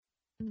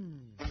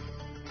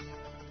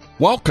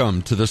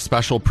Welcome to the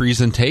special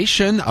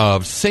presentation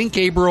of St.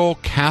 Gabriel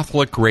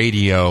Catholic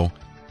Radio,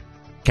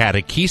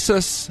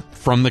 Catechesis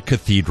from the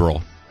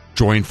Cathedral.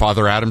 Join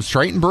Father Adam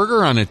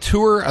Streitenberger on a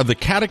tour of the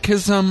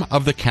Catechism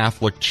of the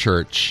Catholic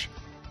Church.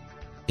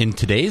 In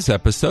today's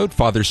episode,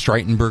 Father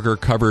Streitenberger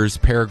covers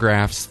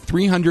paragraphs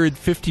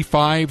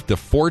 355 to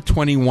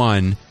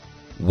 421,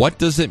 What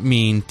Does It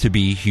Mean to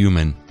Be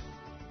Human?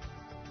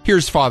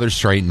 Here's Father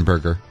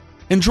Streitenberger.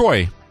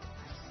 Enjoy.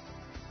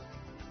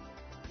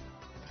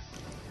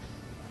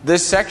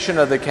 This section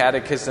of the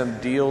Catechism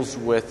deals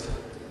with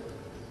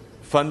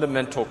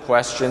fundamental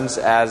questions,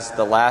 as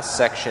the last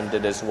section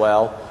did as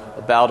well,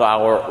 about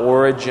our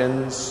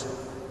origins,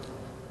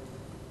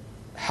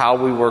 how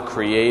we were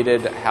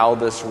created, how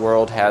this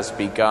world has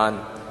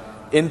begun.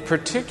 In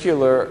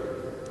particular,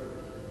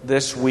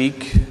 this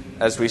week,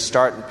 as we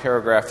start in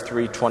paragraph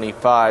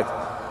 325,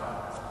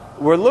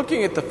 we're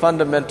looking at the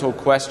fundamental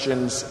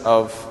questions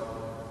of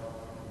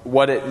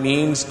what it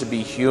means to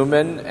be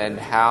human and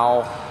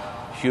how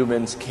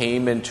humans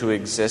came into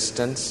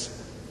existence.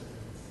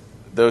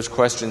 Those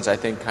questions, I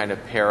think, kind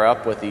of pair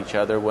up with each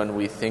other when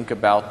we think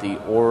about the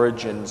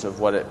origins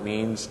of what it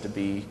means to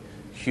be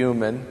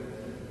human.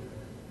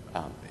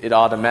 It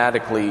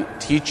automatically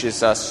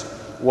teaches us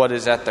what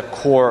is at the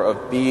core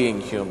of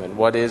being human,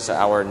 what is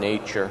our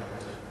nature.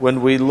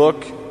 When we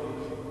look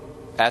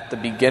at the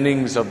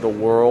beginnings of the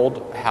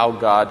world, how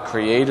God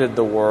created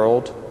the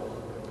world,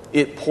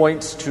 it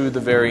points to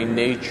the very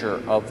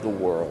nature of the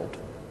world.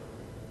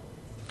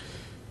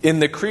 In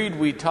the Creed,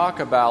 we talk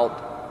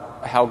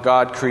about how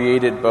God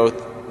created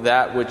both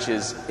that which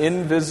is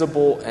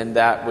invisible and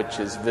that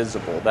which is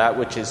visible, that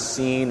which is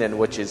seen and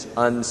which is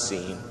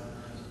unseen.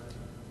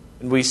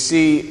 And we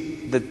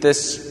see that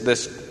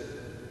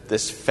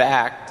this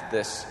fact,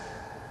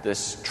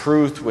 this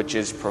truth which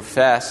is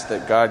professed,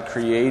 that God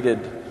created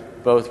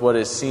both what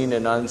is seen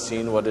and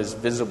unseen, what is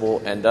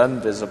visible and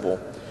invisible,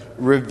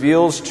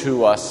 reveals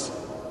to us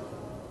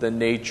the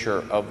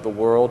nature of the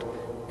world,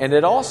 and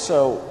it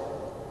also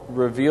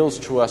reveals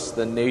to us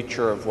the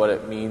nature of what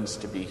it means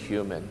to be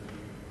human.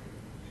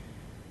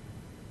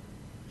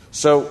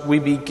 So we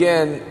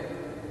begin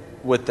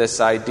with this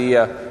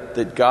idea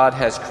that God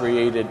has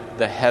created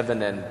the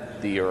heaven and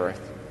the earth,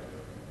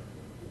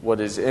 what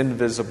is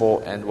invisible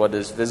and what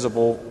is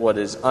visible, what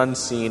is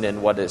unseen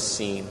and what is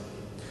seen.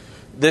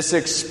 This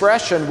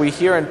expression we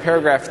hear in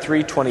paragraph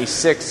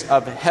 326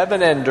 of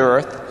heaven and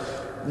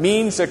earth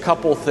means a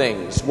couple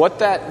things. What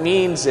that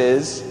means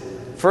is,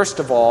 first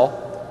of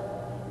all,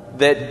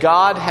 that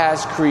God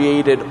has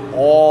created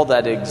all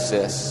that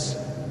exists,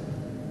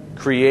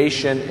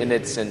 creation in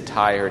its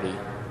entirety.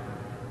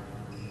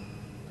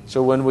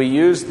 So when we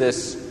use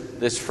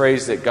this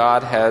phrase that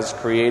God has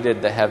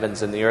created the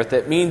heavens and the earth,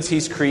 it means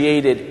He's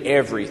created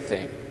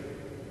everything.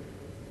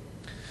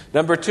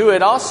 Number two,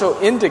 it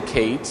also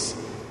indicates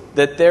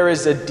that there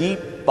is a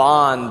deep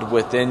bond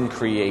within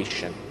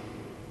creation,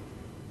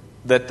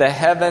 that the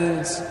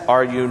heavens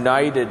are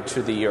united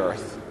to the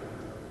earth.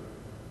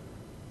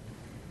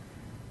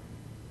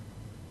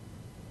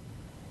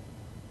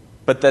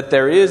 But that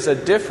there is a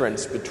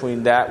difference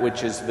between that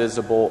which is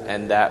visible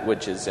and that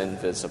which is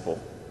invisible.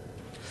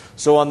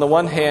 So on the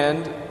one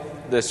hand,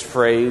 this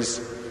phrase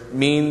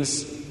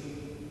means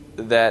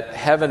that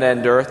heaven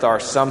and earth are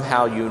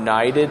somehow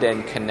united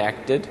and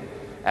connected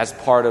as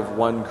part of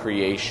one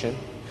creation.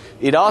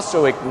 It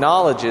also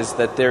acknowledges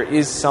that there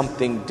is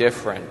something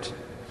different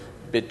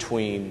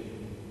between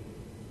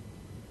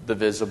the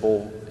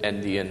visible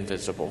and the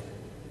invisible.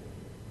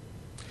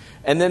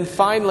 And then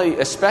finally,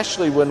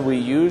 especially when we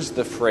use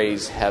the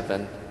phrase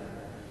heaven,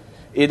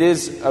 it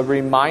is a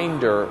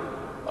reminder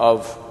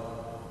of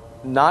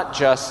not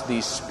just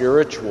these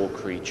spiritual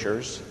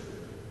creatures,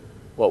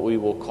 what we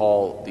will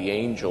call the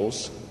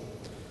angels,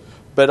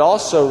 but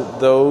also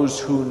those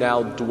who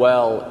now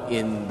dwell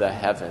in the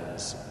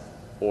heavens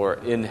or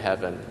in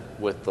heaven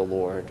with the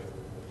Lord,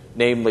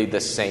 namely the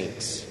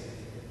saints.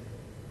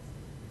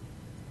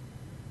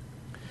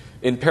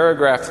 In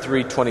paragraph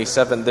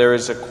 327, there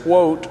is a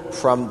quote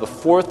from the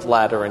Fourth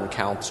Lateran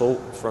Council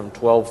from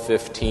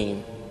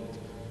 1215,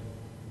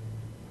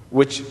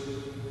 which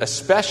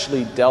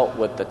especially dealt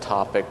with the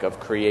topic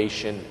of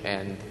creation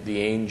and the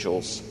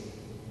angels.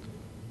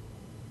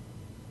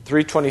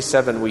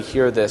 327, we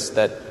hear this,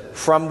 that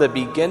from the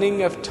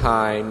beginning of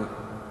time,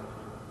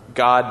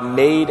 God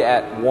made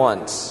at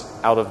once,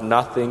 out of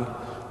nothing,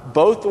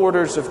 both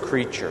orders of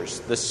creatures,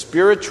 the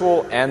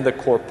spiritual and the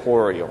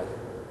corporeal.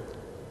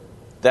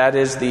 That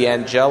is, the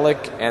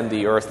angelic and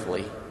the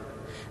earthly.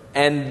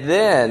 And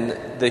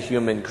then the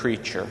human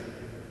creature,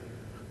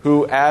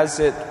 who, as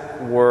it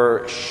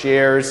were,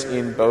 shares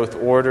in both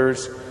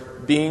orders,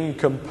 being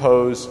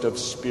composed of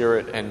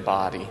spirit and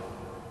body.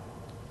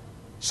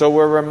 So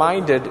we're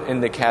reminded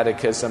in the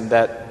Catechism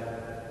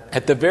that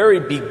at the very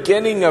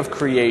beginning of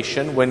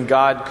creation, when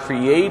God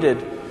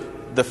created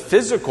the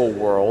physical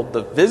world,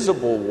 the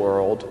visible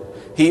world,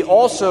 He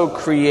also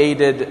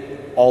created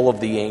all of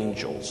the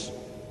angels.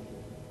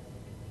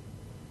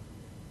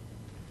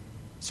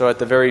 So at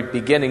the very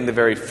beginning, the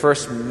very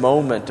first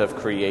moment of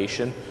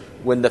creation,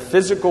 when the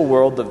physical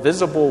world, the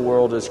visible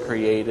world is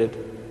created,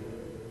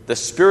 the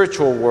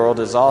spiritual world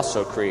is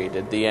also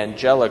created. The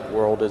angelic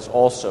world is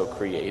also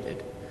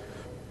created.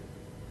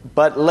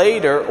 But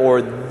later,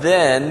 or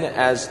then,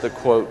 as the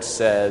quote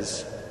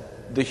says,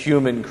 the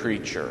human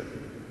creature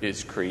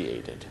is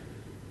created.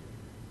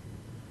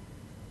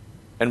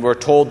 And we're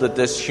told that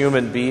the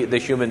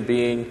human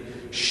being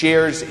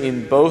shares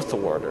in both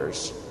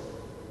orders,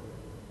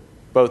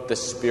 both the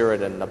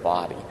spirit and the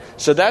body.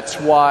 So that's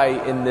why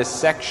in this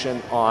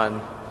section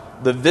on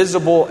the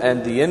visible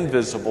and the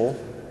invisible,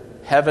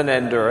 heaven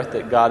and earth,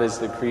 that God is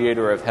the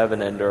creator of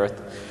heaven and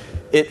earth,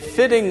 it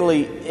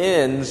fittingly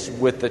ends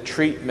with the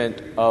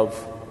treatment of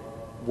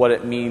what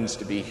it means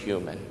to be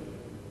human.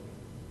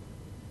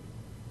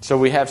 So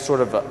we have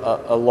sort of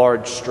a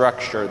large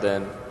structure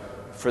then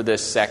for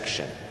this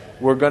section.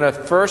 We're going to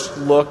first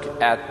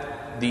look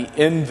at the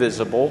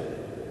invisible,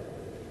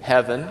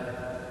 heaven,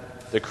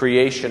 the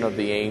creation of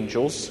the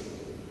angels.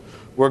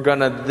 We're going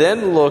to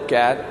then look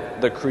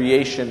at the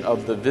creation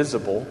of the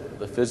visible,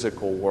 the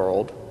physical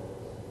world,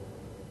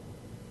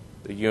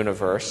 the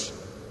universe.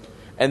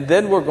 And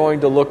then we're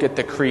going to look at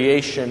the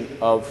creation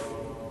of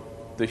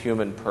the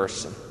human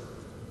person.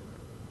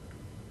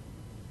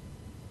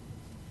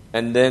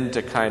 And then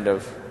to kind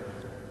of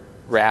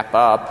wrap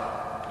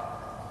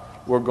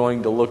up, we're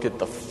going to look at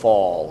the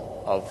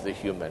fall of the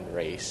human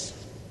race.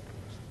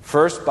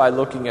 First by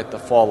looking at the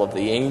fall of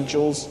the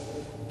angels,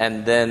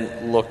 and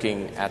then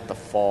looking at the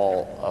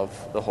fall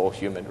of the whole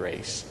human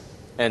race.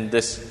 And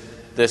this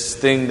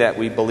thing that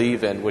we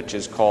believe in, which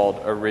is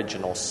called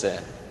original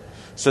sin.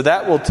 So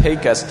that will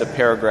take us to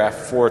paragraph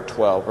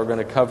 412. We're going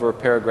to cover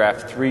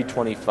paragraph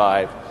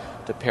 325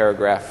 to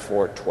paragraph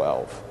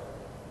 412.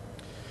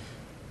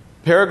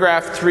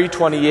 Paragraph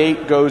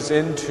 328 goes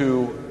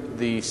into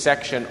the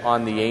section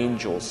on the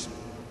angels.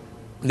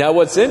 Now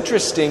what's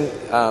interesting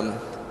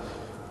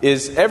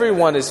is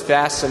everyone is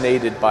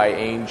fascinated by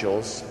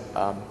angels.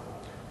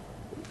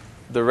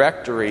 The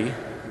rectory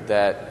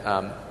that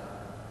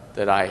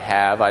I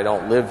have, I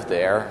don't live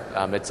there.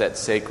 It's at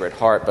Sacred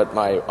Heart, but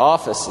my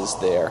office is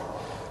there.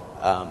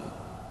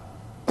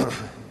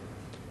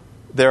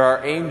 There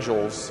are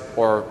angels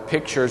or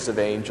pictures of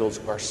angels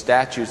or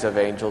statues of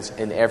angels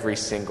in every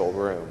single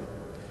room,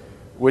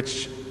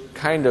 which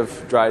kind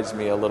of drives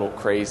me a little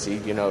crazy.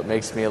 You know, it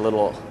makes me a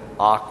little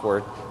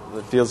awkward.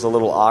 It feels a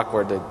little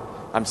awkward that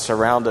I'm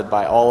surrounded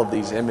by all of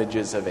these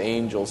images of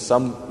angels.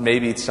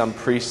 Maybe some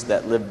priest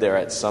that lived there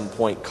at some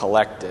point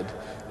collected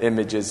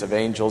images of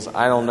angels.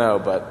 I don't know,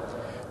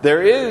 but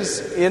there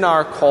is in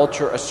our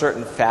culture a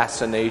certain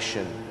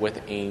fascination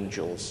with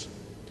angels.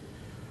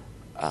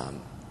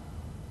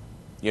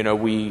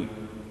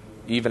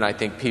 I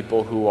think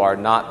people who are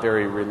not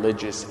very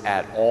religious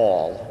at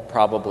all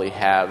probably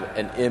have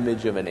an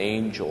image of an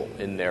angel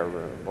in their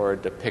room or a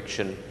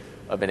depiction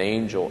of an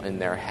angel in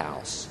their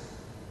house.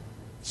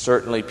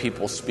 Certainly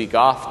people speak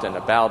often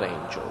about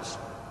angels.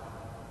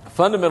 A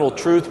fundamental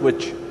truth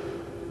which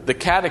the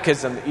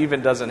Catechism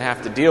even doesn't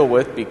have to deal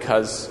with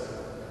because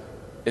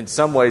in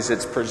some ways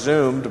it's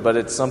presumed, but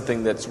it's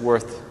something that's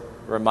worth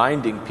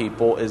reminding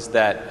people, is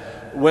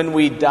that when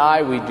we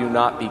die, we do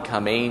not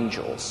become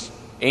angels.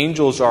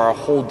 Angels are a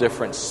whole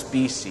different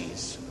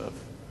species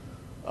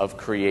of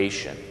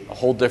creation, a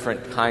whole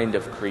different kind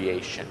of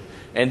creation.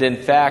 And in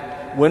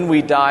fact, when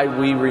we die,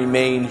 we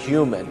remain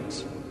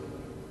humans.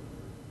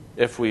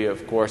 If we,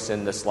 of course,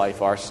 in this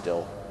life are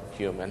still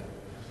human.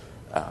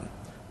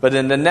 But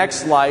in the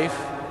next life,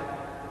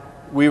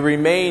 we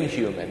remain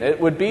human. It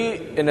would be,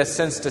 in a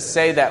sense, to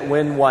say that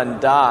when one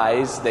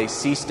dies, they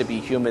cease to be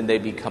human, they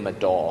become a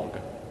dog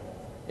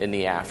in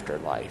the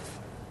afterlife.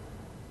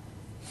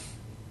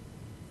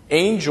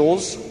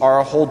 Angels are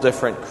a whole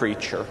different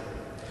creature.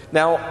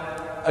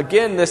 Now,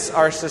 again,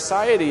 our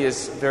society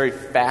is very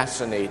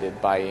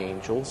fascinated by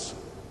angels.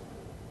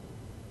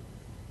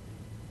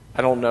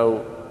 I don't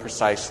know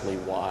precisely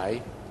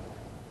why.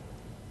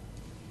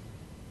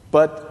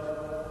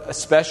 But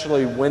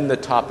especially when the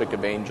topic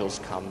of angels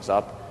comes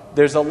up,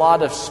 there's a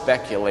lot of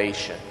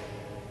speculation.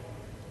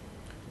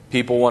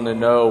 People want to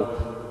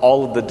know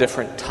all of the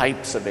different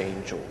types of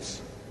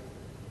angels.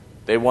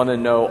 They want to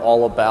know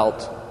all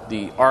about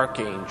the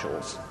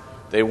archangels.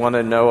 They want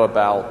to know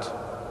about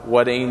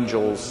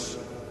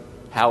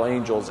how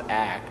angels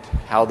act,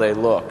 how they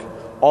look,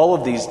 all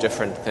of these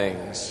different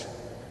things,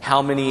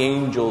 how many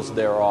angels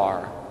there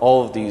are,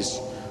 all of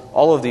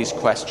these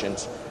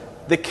questions.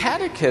 The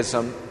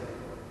Catechism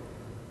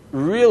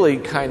really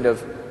kind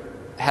of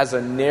has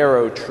a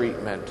narrow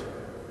treatment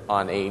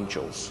on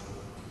angels.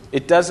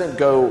 It doesn't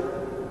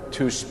go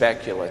too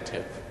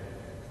speculative.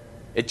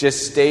 It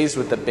just stays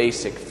with the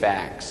basic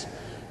facts.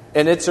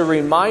 And it's a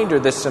reminder,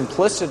 the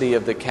simplicity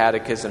of the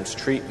Catechism's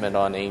treatment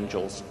on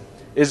angels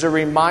is a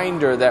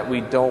reminder that we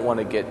don't want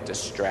to get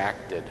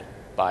distracted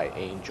by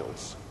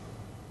angels.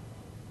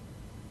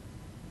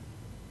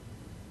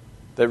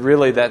 That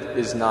really that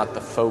is not the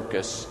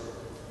focus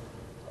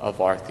of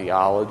our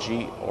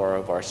theology or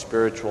of our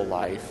spiritual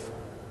life.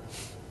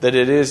 that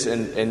it is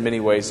in many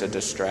ways a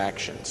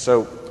distraction.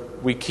 So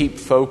we keep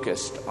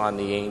focused on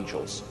the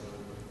angels.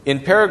 In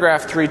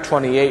paragraph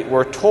 328,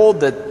 we're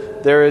told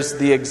that there is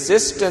the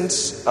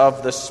existence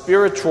of the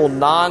spiritual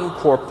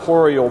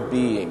non-corporeal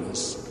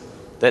beings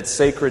that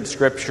sacred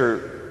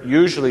scripture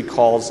usually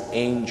calls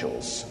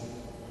angels.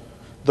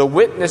 The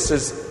witness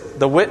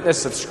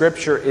of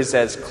scripture is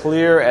as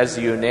clear as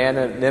the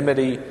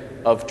unanimity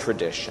of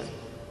tradition.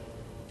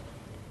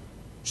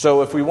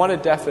 So if we want a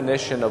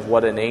definition of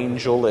what an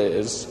angel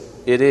is,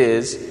 it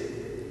is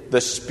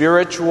the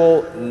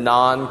spiritual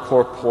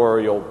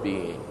non-corporeal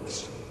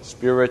beings.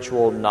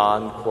 Spiritual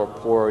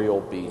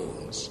non-corporeal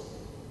beings.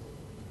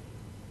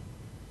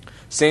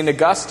 St.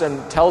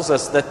 Augustine tells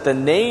us that the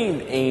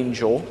name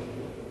angel,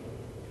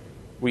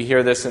 we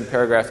hear this in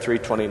paragraph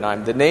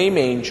 329, the name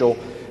angel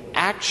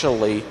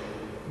actually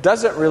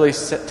doesn't really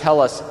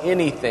tell us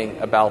anything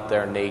about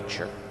their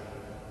nature.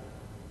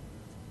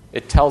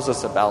 It tells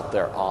us about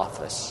their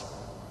office.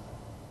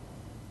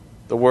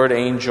 The word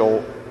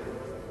angel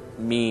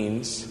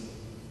means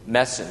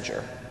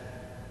messenger.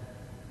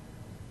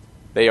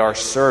 They are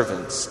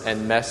servants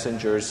and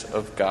messengers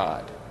of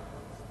God.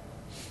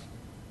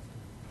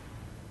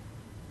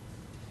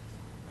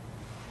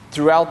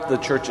 Throughout the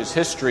church's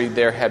history,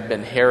 there have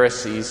been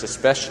heresies,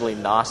 especially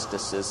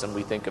Gnosticism.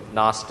 We think of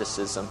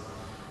Gnosticism,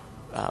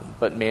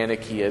 but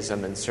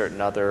Manichaeism and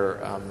certain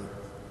other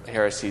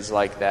heresies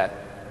like that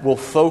will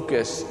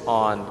focus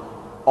on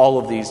all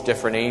of these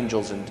different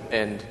angels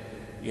and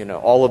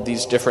all of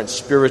these different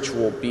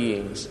spiritual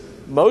beings,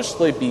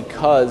 mostly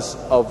because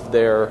of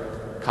their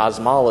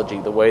cosmology,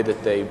 the way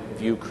that they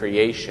view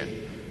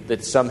creation,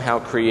 that somehow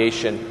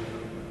creation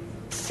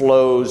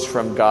flows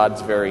from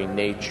God's very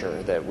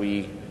nature, that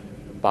we,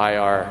 by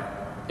our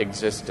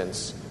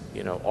existence,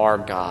 are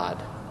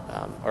God,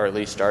 or at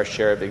least our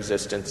share of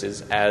existence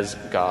is as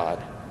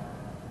God.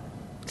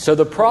 So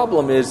the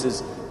problem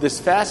is this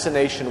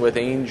fascination with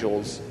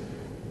angels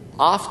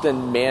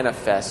often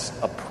manifests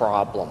a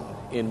problem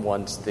in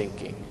one's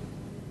thinking.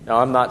 Now,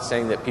 I'm not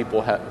saying that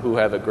people who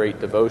have a great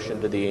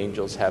devotion to the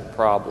angels have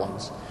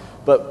problems,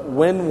 but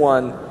when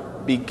one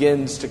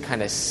begins to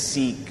kind of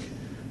seek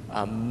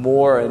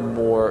more and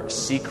more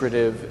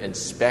secretive and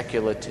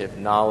speculative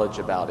knowledge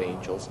about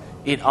angels,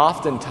 it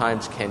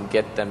oftentimes can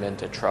get them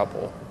into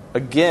trouble.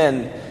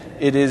 Again,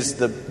 it is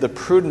the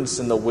prudence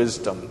and the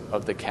wisdom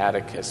of the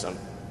Catechism.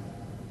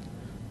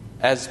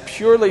 As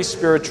purely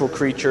spiritual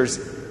creatures,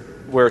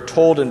 we're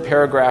told in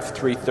paragraph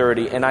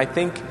 330, and I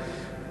think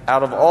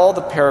out of all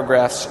the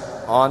paragraphs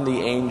on the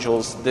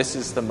angels, this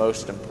is the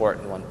most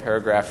important one,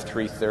 paragraph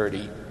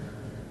 330.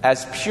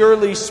 As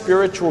purely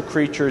spiritual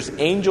creatures,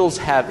 angels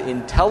have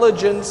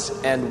intelligence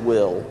and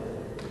will.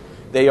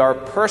 They are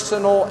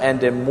personal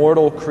and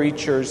immortal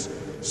creatures,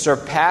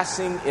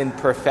 surpassing in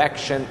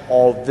perfection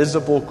all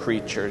visible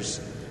creatures,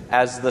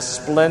 as the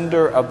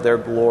splendor of their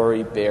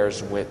glory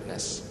bears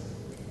witness.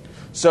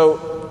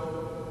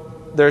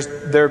 So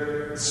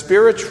they're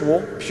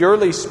spiritual,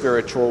 purely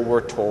spiritual,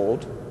 we're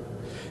told.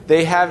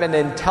 They have an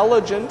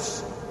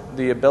intelligence,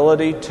 the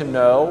ability to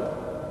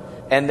know,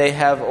 and they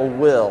have a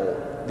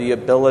will, the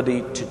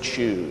ability to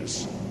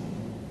choose.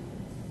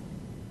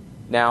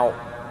 Now,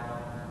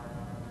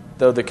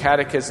 though the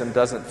Catechism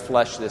doesn't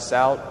flesh this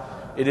out,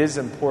 it is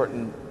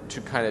important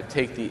to kind of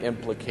take the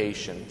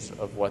implications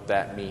of what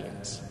that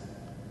means.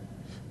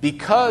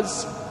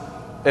 Because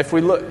if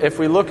we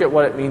look at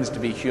what it means to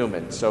be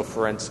human, so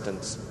for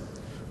instance,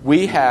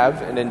 we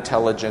have an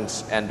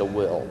intelligence and a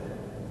will.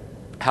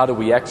 How do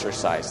we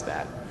exercise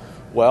that?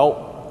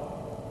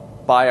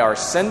 Well, by our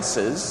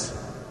senses,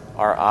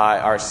 our eye,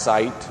 our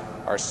sight,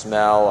 our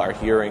smell, our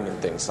hearing, and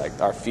things like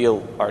that, our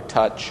feel, our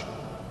touch,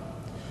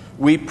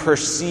 we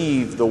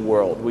perceive the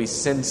world, we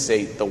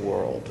sensate the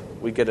world,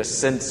 we get a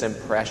sense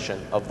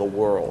impression of the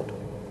world.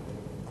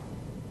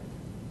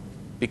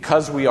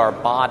 Because we are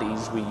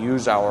bodies, we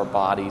use our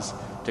bodies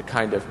to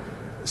kind of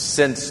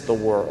sense the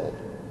world.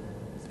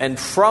 And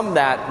from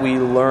that, we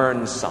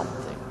learn something.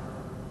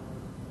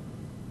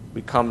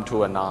 We come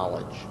to a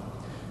knowledge.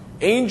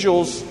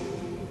 Angels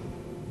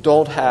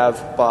don't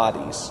have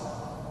bodies.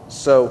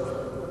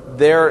 So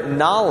their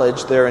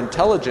knowledge, their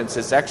intelligence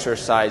is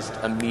exercised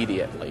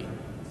immediately.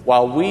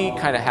 While we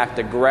kind of have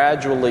to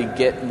gradually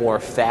get more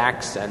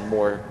facts and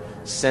more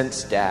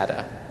sense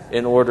data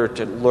in order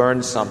to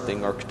learn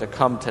something or to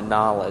come to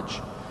knowledge,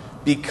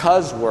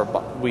 because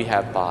we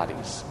have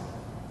bodies.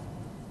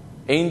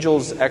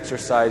 Angels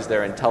exercise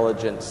their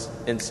intelligence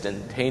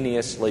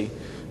instantaneously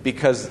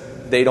because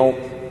they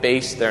don't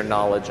base their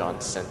knowledge on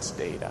sense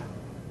data.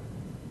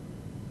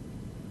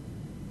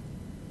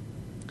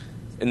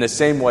 In the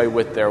same way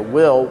with their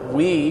will,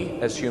 we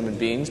as human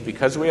beings,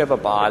 because we have a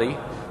body,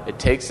 it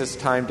takes us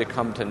time to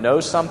come to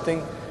know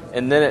something,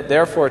 and then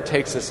it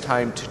takes us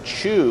time to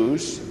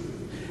choose.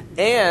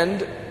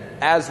 And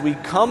as we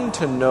come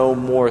to know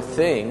more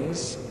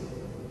things,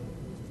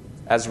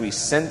 as we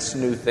sense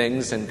new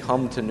things and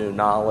come to new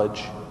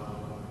knowledge,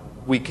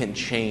 we can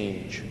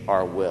change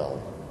our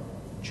will,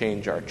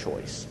 change our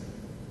choice,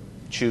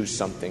 choose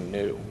something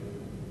new.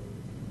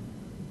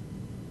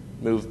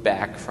 move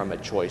back from a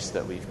choice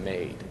that we've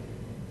made.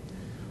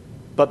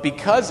 But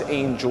because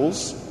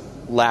angels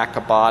lack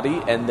a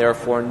body and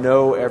therefore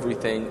know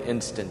everything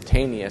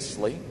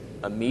instantaneously,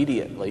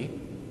 immediately,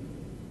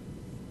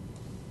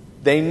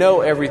 they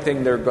know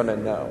everything they're going to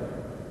know.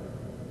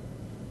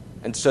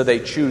 And so they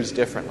choose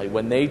differently.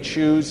 When they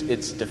choose,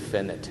 it's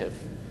definitive.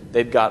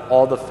 They've got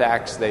all the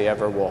facts they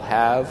ever will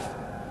have,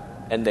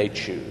 and they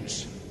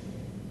choose.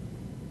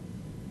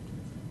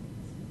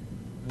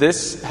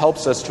 This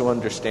helps us to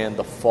understand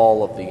the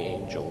fall of the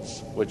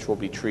angels, which will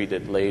be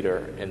treated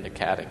later in the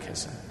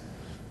Catechism.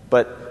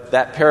 But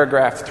that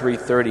paragraph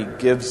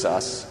 330 gives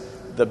us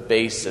the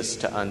basis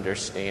to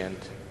understand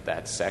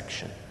that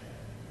section.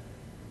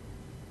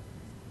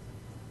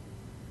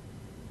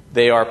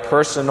 They are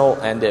personal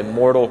and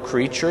immortal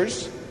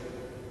creatures.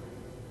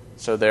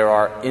 So there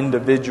are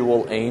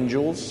individual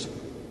angels.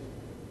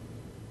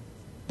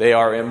 They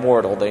are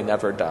immortal. They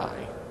never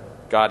die.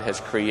 God has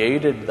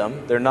created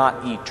them. They're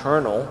not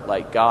eternal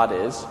like God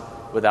is,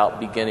 without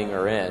beginning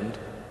or end.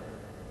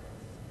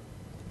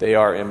 They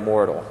are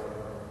immortal.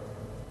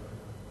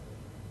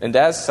 And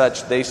as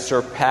such, they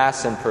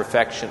surpass in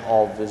perfection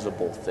all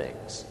visible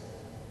things.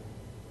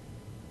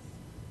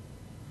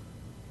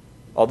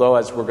 Although,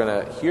 as we're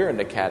going to hear in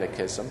the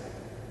Catechism,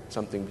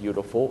 something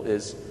beautiful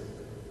is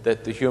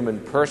that the human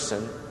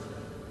person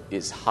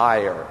is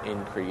higher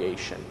in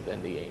creation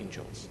than the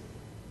angels.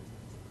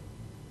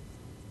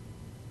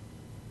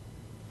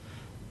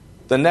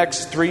 The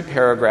next three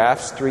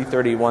paragraphs,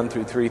 331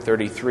 through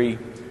 333,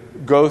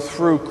 go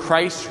through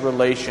Christ's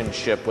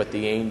relationship with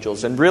the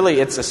angels. And really,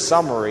 it's a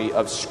summary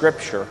of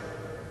Scripture,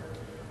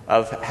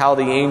 of how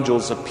the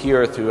angels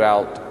appear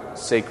throughout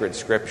sacred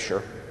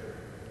Scripture.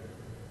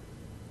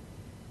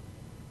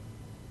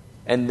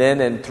 And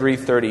then in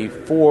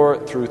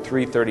 334 through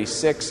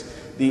 336,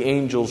 the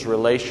angels'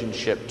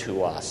 relationship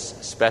to us,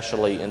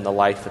 especially in the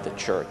life of the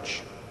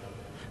church.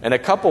 And a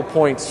couple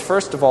points.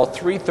 First of all,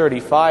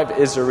 335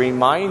 is a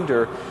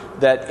reminder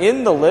that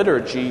in the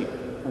liturgy,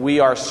 we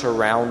are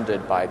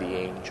surrounded by the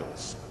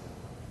angels.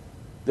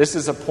 This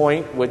is a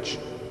point which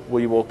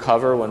we will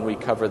cover when we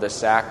cover the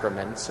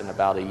sacraments in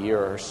about a year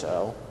or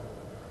so.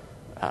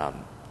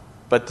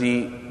 But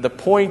the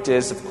point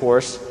is, of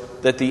course,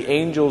 that the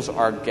angels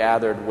are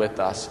gathered with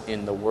us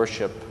in the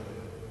worship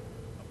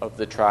of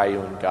the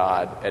triune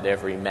God at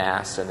every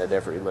Mass and at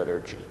every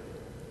liturgy.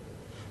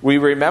 We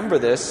remember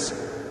this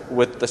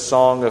with the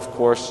song, of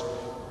course,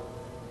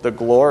 the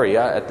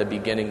Gloria at the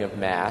beginning of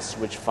Mass,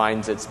 which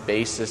finds its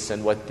basis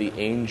in what the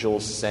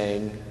angels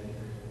sang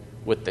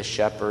with the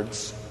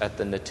shepherds at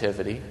the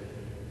Nativity.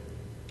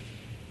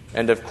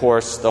 And of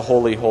course, the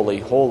Holy, Holy,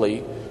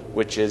 Holy,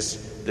 which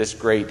is this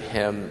great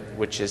hymn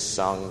which is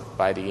sung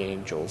by the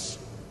angels.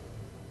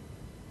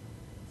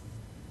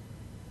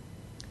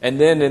 And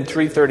then in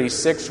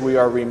 336, we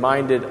are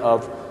reminded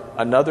of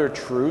another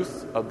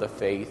truth of the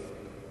faith,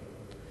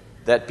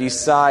 that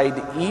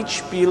beside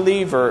each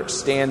believer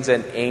stands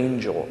an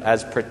angel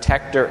as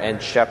protector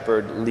and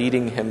shepherd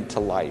leading him to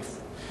life,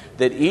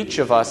 that each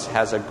of us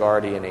has a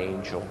guardian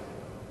angel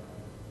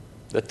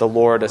that the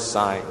Lord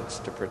assigns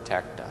to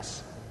protect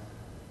us.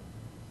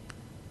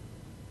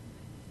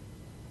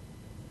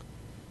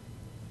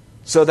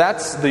 So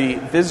that's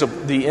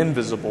the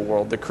invisible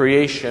world, the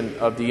creation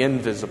of the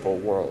invisible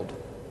world.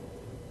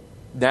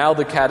 Now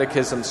the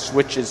Catechism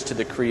switches to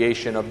the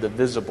creation of the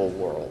visible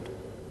world.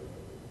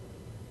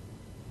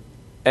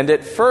 And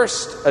it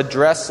first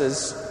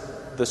addresses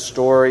the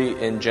story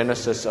in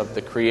Genesis of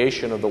the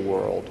creation of the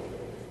world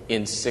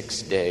in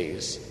 6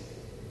 days.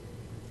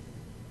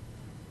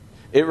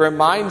 It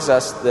reminds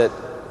us that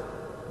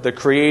the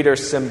Creator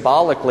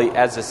symbolically,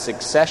 as a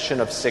succession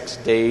of 6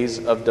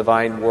 days of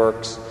divine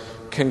works,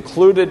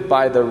 concluded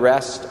by the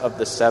rest of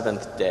the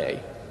seventh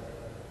day.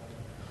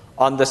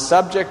 On the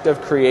subject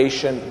of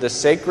creation, the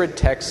sacred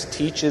text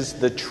teaches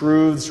the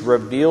truths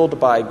revealed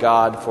by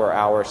God for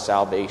our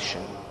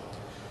salvation.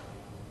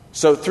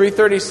 So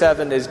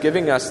 337 is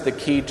giving us the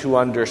key to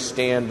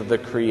understand the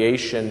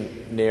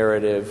creation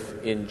narrative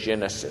in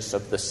Genesis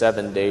of the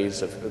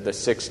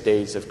 6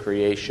 days of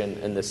creation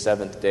and the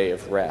seventh day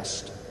of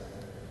rest.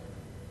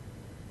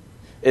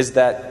 Is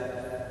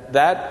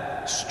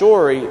that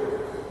story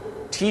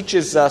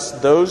teaches us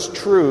those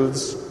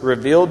truths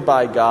revealed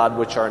by God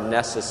which are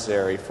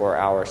necessary for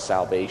our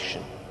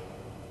salvation.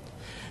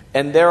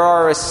 And there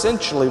are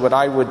essentially what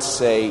I would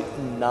say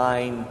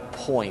 9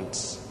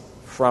 points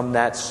from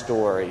that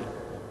story,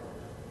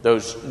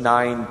 those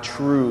 9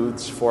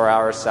 truths for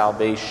our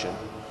salvation,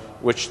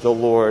 which the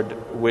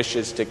Lord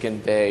wishes to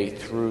convey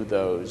through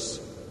those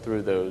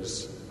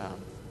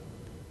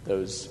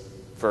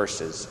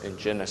verses in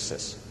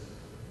Genesis.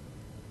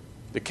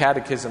 The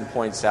Catechism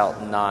points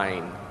out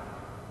 9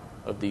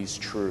 of these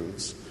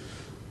truths,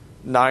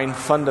 9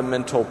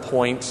 fundamental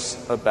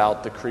points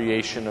about the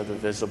creation of the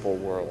visible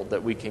world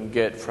that we can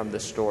get from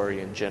the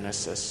story in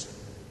Genesis.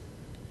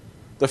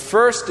 The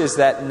first is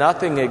that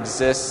nothing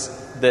exists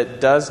that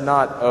does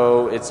not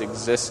owe its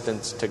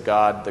existence to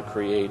God the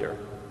Creator.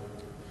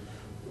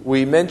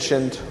 We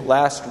mentioned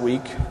last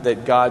week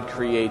that God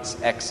creates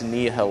ex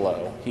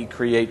nihilo. He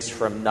creates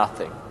from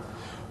nothing.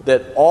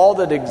 That all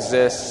that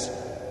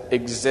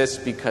exists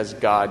because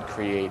God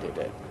created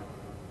it.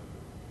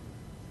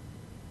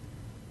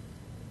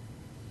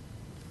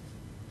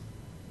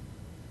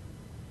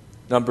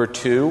 Number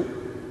 2,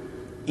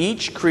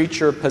 each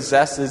creature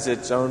possesses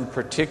its own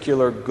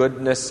particular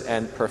goodness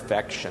and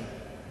perfection.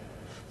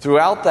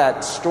 Throughout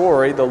that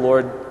story, the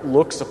Lord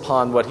looks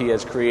upon what He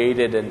has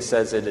created and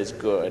says it is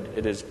good.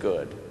 It is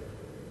good.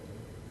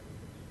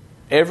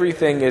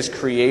 Everything is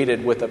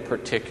created with a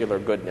particular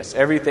goodness.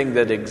 Everything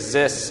that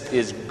exists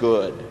is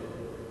good.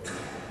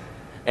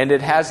 And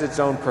it has its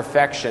own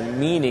perfection,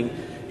 meaning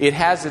it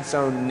has its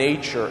own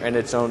nature and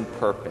its own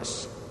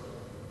purpose.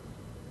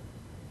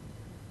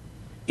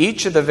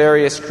 Each of the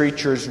various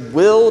creatures,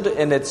 willed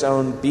in its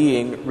own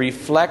being,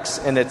 reflects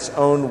in its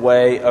own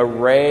way a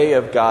ray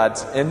of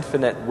God's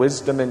infinite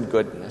wisdom and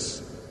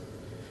goodness.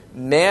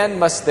 Man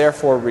must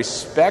therefore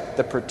respect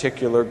the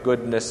particular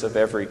goodness of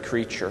every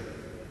creature,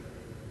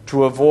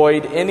 to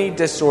avoid any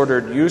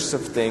disordered use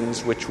of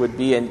things which would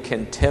be in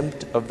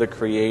contempt of the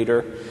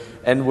Creator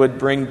and would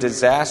bring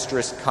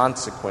disastrous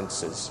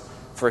consequences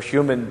for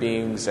human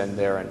beings and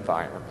their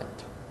environment.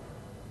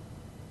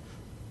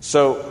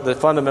 So the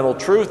fundamental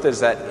truth is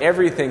that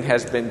everything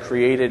has been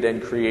created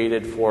and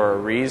created for a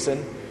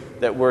reason,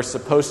 that we're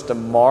supposed to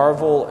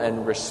marvel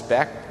and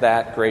respect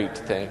that great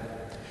thing.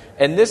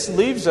 And this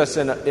leaves us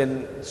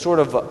in sort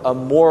of a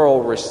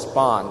moral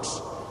response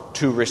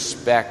to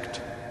respect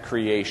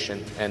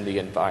creation and the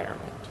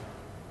environment.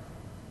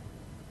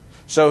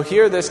 So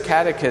here this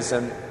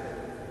catechism,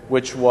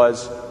 which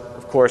was,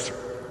 of course,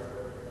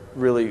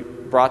 really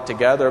brought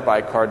together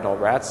by Cardinal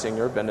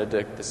Ratzinger,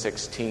 Benedict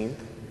XVI,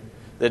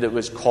 that it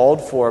was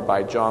called for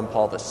by John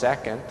Paul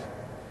II,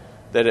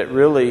 that it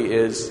really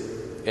is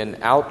an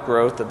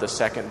outgrowth of the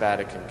Second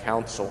Vatican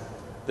Council,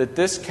 that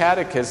this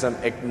catechism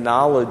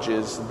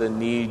acknowledges the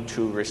need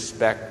to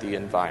respect the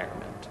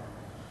environment.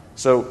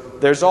 So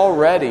there's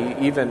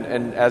already, even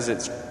and as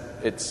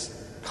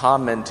it's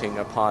commenting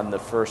upon the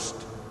first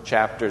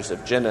chapters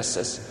of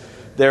Genesis,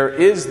 there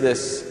is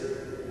this,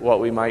 what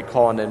we might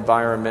call an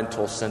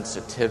environmental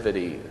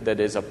sensitivity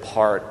that is a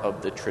part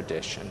of the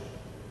tradition.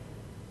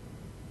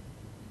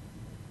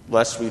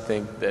 Lest we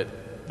think that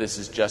this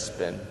has just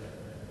been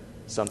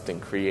something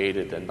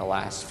created in the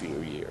last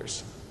few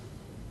years.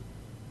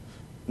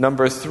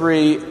 Number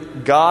 3,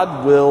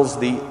 God wills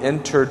the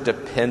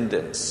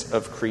interdependence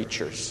of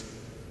creatures.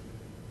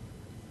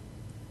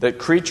 That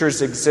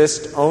creatures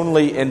exist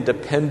only in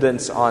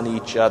dependence on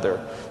each other,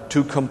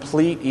 to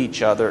complete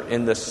each other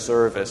in the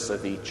service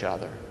of each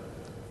other.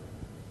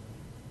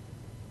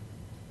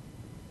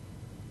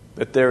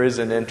 That there is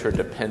an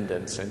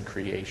interdependence in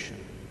creation.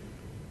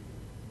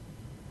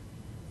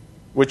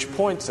 Which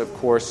points, of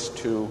course,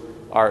 to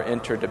our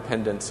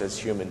interdependence as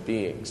human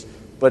beings,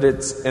 but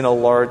it's in a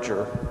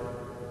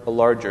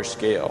larger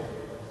scale.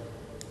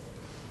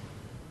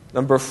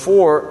 Number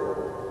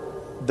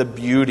 4, the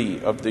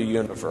beauty of the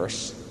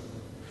universe.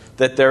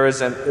 That there is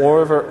an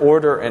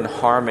order and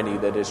harmony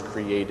that is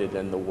created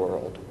in the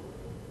world.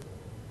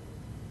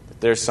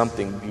 That there's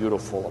something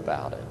beautiful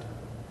about it.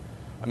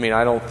 I mean,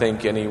 I don't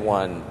think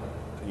anyone,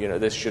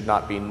 this should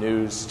not be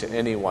news to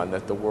anyone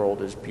that the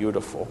world is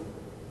beautiful.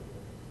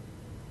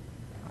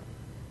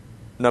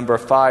 Number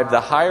 5,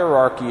 the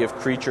hierarchy of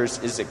creatures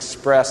is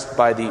expressed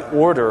by the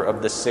order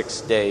of the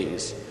 6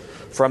 days,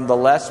 from the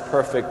less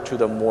perfect to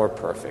the more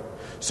perfect.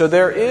 So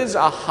there is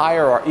a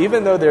hierarchy,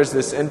 even though there's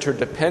this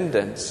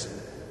interdependence,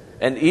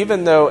 and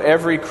even though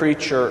every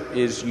creature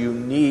is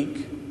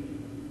unique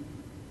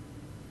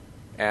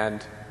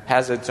and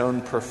has its own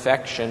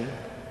perfection,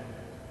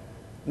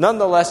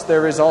 nonetheless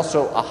there is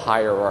also a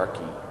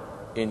hierarchy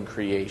in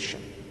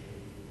creation,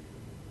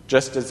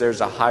 just as there's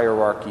a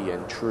hierarchy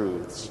in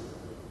truths.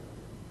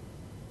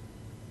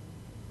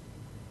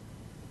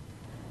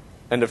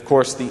 And of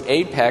course, the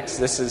apex,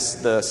 this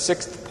is the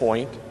 6th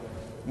point,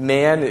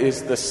 man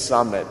is the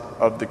summit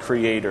of the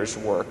Creator's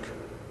work.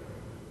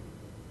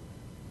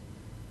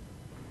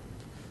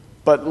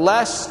 But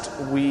lest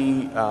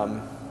we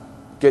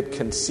get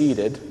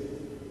conceited,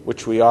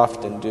 which we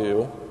often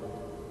do,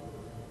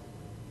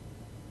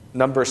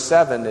 number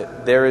 7,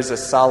 there is a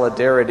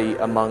solidarity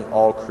among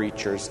all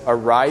creatures,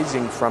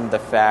 arising from the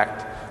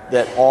fact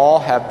that all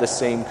have the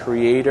same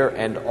Creator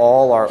and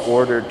all are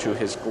ordered to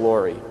His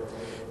glory.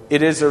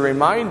 It is a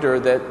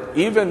reminder that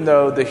even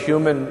though the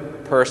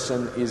human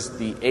person is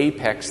the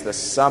apex, the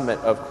summit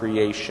of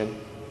creation,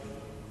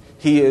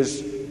 he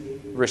is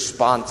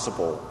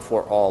responsible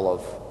for all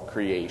of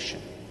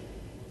creation.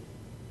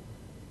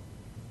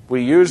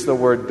 We use the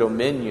word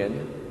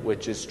dominion,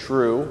 which is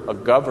true, a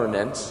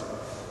governance,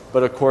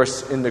 but of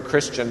course in the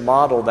Christian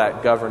model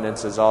that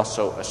governance is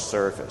also a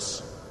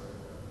service.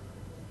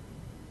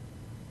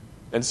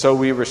 And so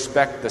we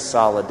respect the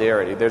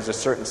solidarity. There's a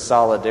certain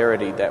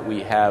solidarity that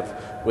we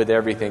have with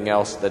everything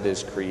else that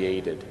is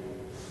created.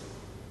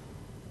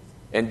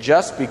 And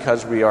just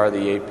because we are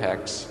the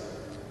apex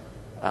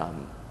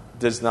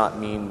does not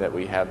mean that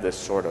we have this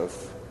sort of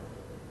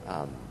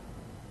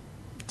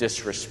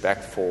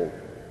disrespectful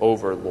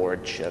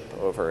overlordship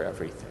over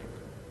everything.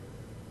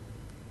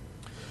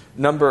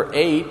 Number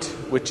 8,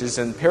 which is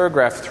in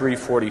paragraph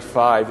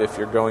 345, if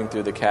you're going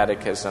through the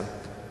Catechism,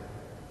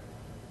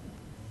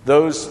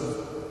 those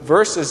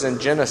verses in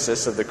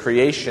Genesis of the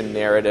creation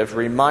narrative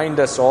remind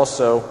us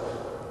also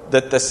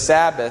that the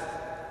Sabbath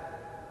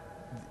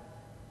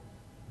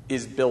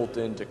is built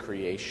into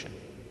creation,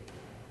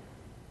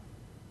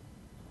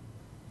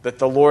 that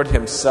the Lord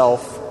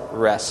himself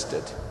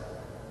rested.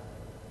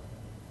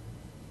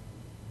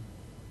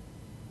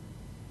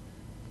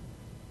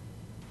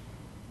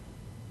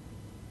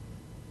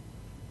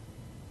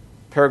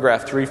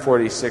 Paragraph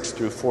 346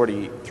 through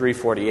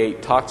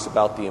 348 talks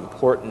about the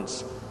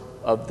importance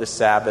of the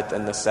Sabbath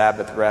and the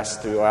Sabbath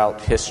rest throughout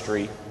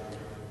history,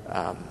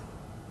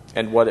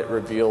 and what it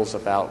reveals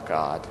about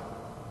God.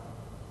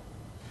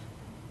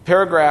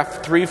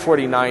 Paragraph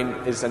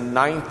 349 is a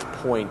 9th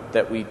point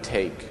that we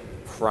take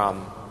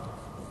from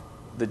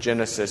the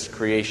Genesis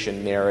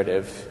creation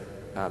narrative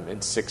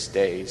in 6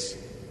 days.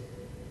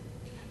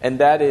 And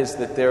that is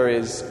that there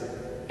is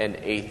an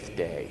 8th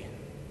day.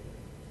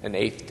 An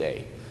 8th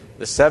day.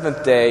 The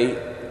 7th day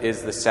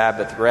is the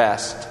Sabbath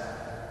rest.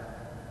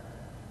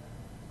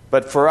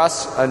 But for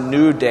us, a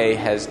new day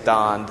has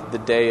dawned, the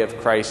day of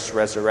Christ's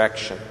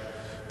resurrection.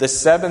 The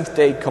 7th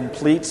day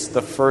completes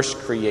the first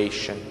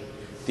creation.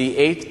 The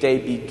 8th day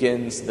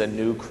begins the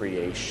new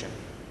creation.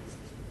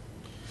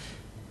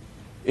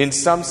 In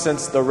some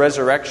sense, the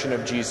resurrection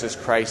of Jesus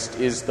Christ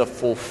is the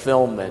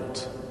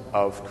fulfillment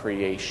of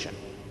creation,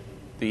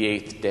 the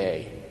 8th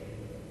day.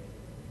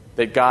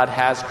 That God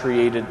has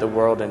created the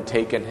world and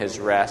taken his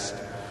rest.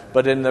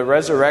 But in the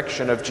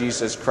resurrection of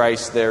Jesus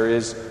Christ, there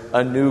is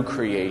a new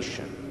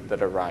creation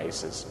that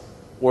arises,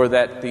 or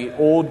that the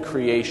old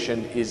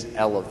creation is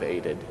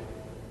elevated,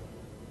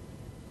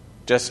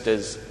 just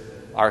as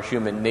our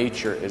human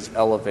nature is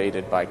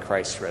elevated by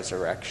Christ's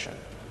resurrection.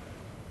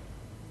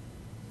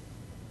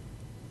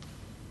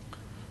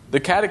 The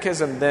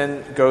Catechism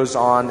then goes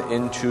on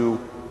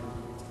into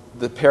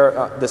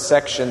the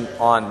section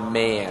on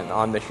man,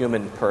 on the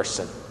human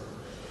person,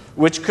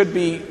 which could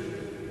be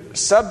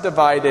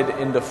subdivided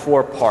into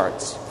 4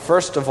 parts.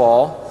 First of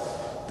all,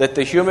 that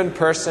the human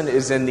person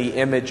is in the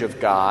image of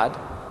God.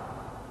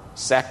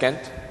 Second,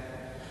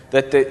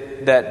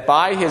 that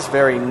by his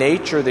very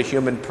nature the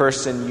human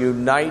person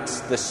unites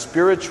the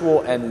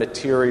spiritual and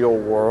material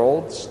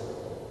worlds.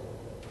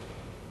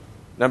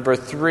 Number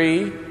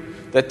 3,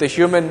 that the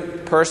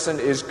human person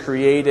is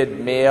created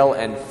male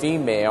and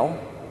female.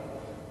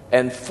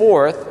 And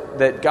fourth,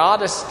 that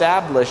God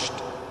established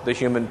the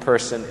human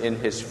person in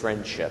his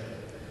friendship,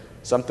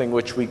 something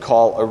which we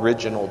call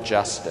original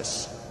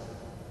justice.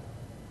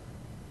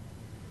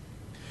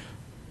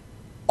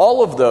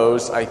 All of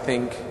those, I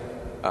think,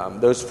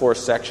 those 4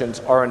 sections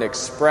are an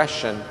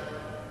expression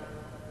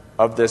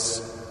of this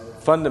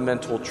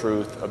fundamental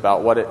truth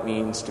about what it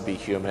means to be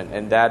human,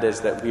 and that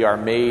is that we are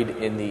made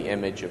in the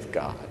image of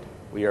God.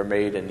 We are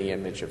made in the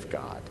image of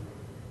God.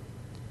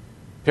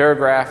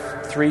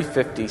 Paragraph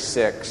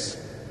 356.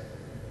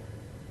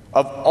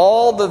 Of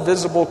all the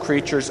visible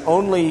creatures,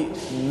 only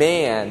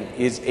man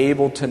is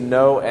able to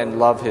know and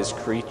love his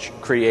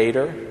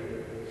Creator.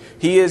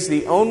 He is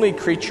the only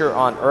creature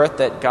on earth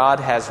that God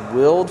has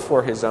willed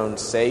for his own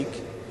sake,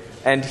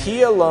 and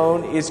he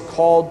alone is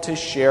called to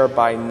share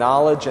by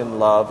knowledge and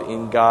love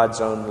in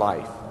God's own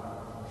life.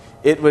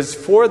 It was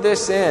for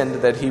this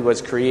end that he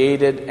was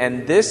created,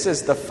 and this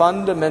is the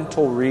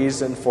fundamental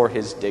reason for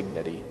his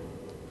dignity.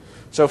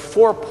 So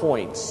 4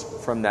 points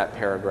from that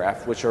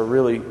paragraph, which are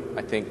really,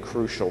 I think,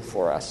 crucial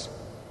for us.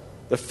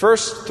 The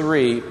first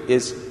 3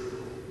 is,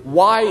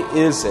 why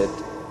is it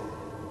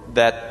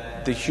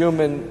that the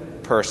human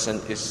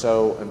person is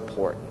so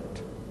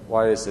important?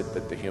 Why is it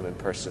that the human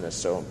person is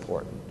so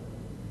important?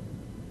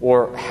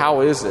 Or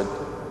how is it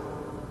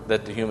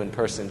that the human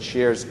person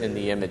shares in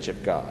the image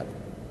of God?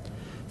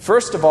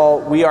 First of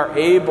all, we are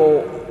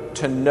able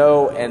to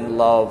know and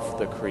love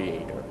the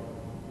Creator.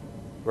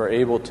 We're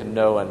able to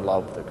know and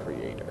love the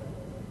Creator.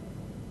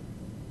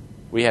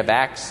 We have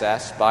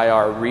access by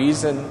our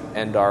reason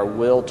and our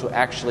will to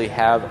actually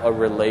have a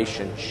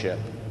relationship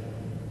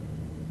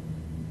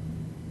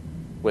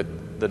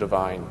with the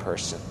divine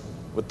person,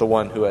 with the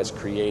one who has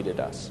created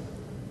us.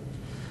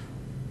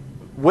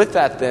 With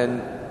that,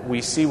 then,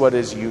 we see what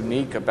is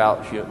unique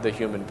about the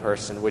human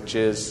person, which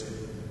is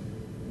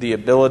the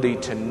ability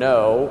to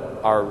know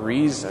our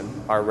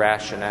reason, our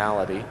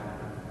rationality,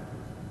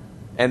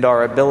 and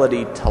our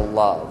ability to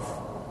love,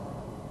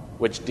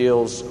 which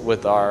deals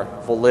with our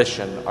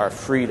volition, our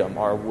freedom,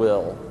 our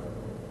will.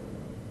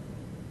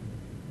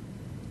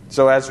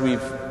 So as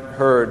we've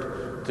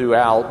heard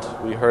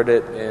throughout, we heard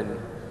it in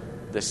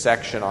the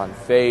section on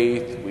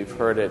faith, we've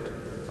heard it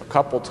a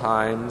couple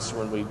times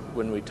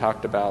when we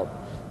talked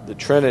about the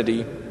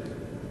Trinity.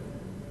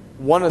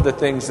 One of the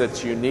things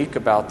that's unique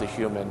about the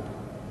human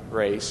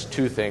race,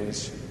 2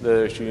 things that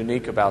are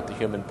unique about the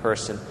human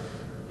person,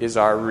 is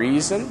our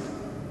reason,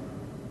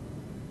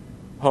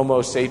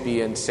 Homo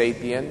sapiens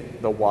sapien,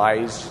 the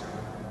wise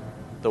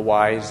the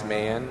wise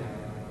man,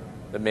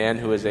 the man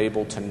who is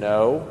able to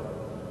know,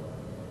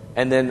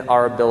 and then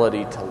our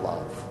ability to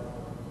love,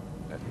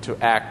 to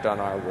act on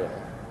our will.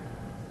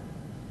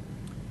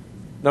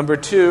 Number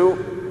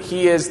 2,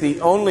 he is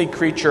the only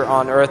creature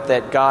on earth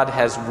that God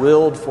has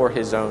willed for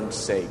his own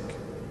sake.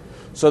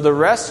 So the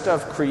rest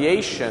of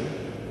creation,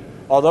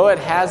 although it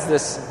has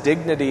this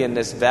dignity and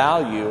this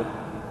value,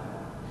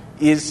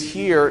 is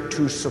here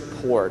to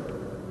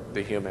support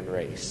the human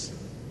race.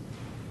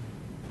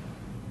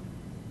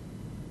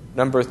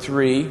 Number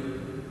 3,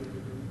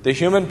 the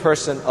human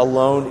person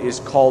alone is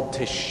called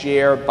to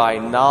share by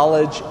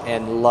knowledge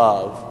and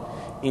love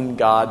in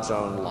God's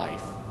own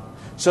life.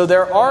 So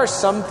there are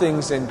some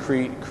things in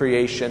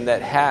creation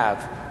that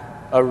have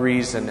a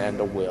reason and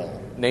a will,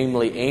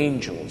 namely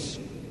angels.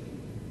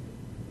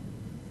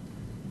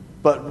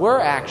 But we're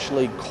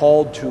actually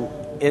called to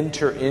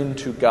enter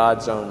into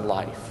God's own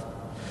life.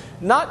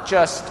 Not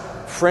just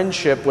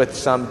friendship with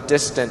some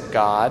distant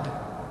God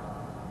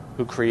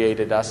who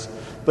created us,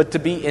 but to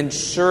be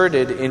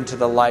inserted into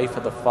the life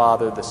of the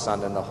Father, the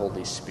Son, and the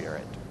Holy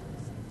Spirit.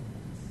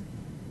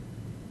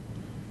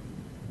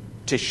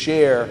 To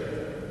share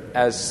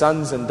as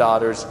sons and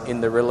daughters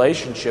in the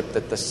relationship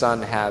that the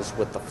Son has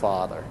with the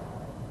Father.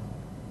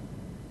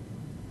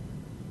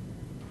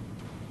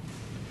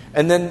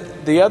 And then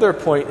the other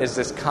point is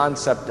this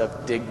concept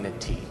of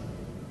dignity,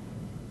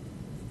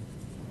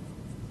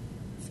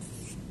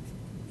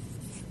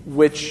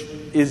 which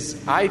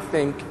is, I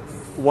think,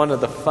 one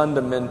of the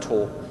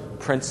fundamental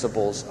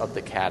principles of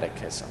the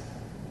Catechism.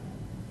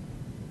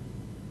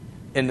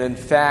 And in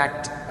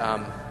fact,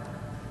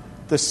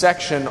 the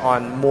section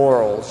on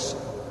morals,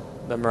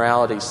 the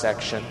morality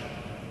section,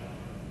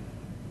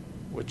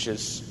 which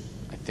is,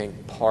 I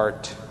think,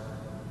 part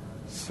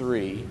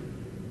 3,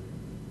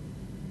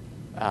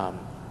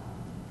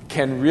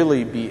 can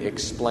really be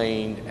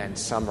explained and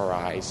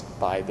summarized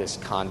by this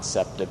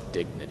concept of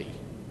dignity.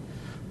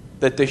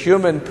 That the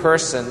human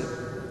person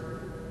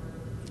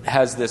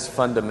has this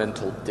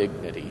fundamental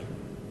dignity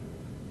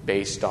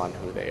based on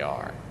who they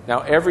are. Now,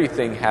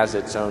 everything has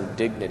its own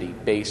dignity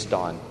based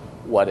on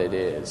what it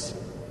is,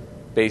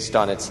 based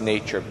on its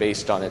nature,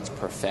 based on its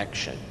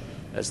perfection,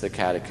 as the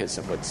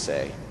Catechism would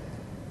say.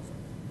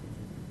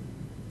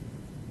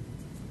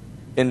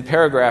 In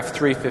paragraph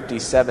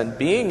 357,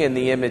 being in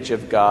the image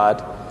of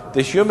God,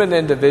 the human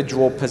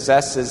individual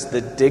possesses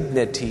the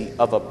dignity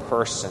of a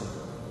person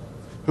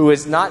who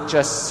is not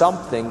just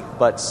something,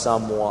 but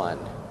someone.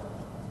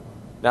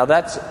 Now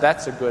that's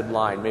a good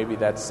line. Maybe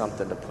that's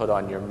something to put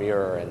on your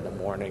mirror in the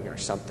morning or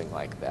something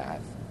like that.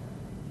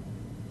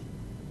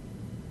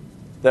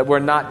 That we're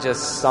not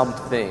just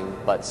something,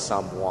 but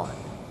someone.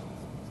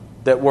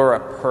 That we're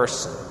a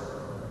person.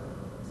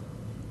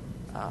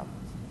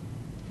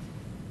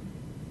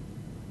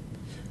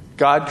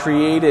 God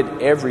created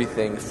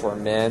everything for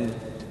men,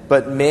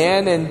 but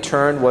man in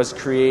turn was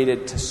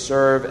created to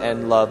serve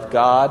and love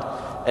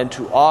God and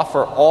to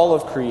offer all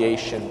of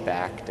creation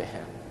back to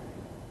Him.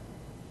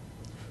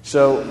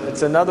 So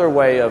it's another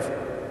way of,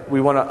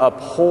 we want to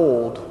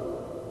uphold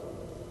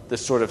the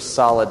sort of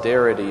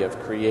solidarity of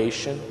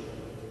creation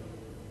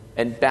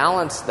and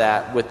balance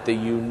that with the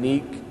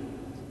unique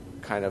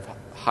kind of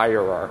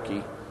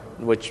hierarchy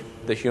in which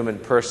the human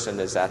person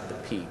is at the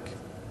peak.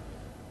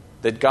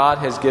 That God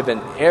has given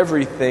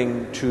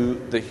everything to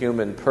the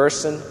human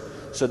person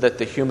so that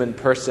the human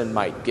person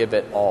might give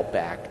it all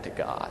back to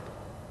God.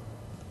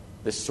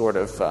 This sort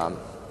of,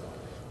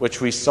 which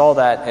we saw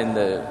that in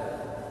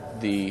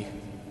the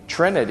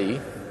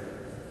Trinity,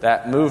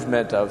 that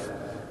movement of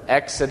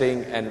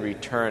exiting and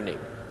returning,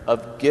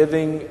 of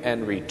giving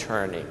and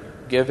returning,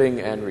 giving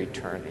and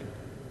returning.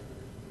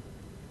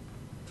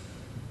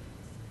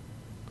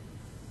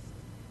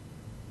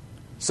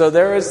 So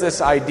there is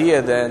this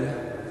idea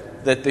then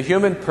that the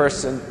human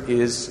person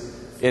is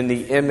in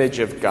the image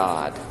of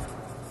God,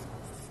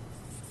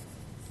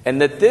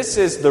 and that this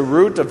is the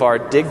root of our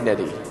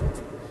dignity.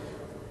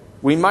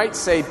 We might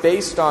say,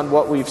 based on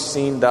what we've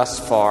seen thus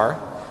far,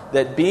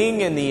 that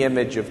being in the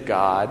image of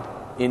God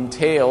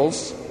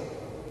entails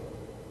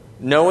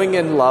knowing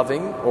and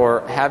loving,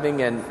 or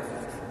having a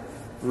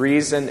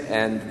reason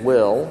and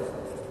will,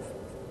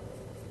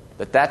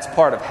 that's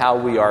part of how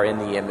we are in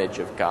the image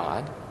of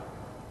God.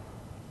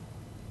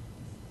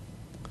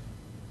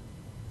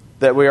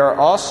 That we are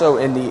also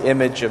in the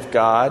image of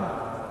God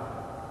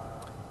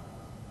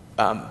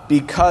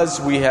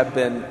because we have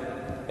been,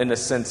 in a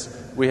sense,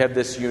 we have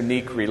this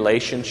unique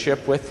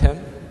relationship with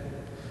Him,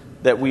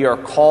 that we are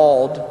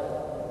called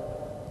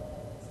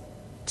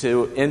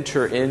to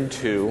enter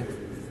into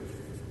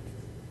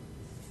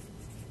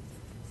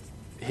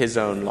His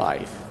own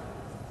life,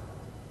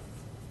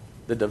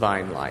 the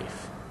divine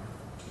life.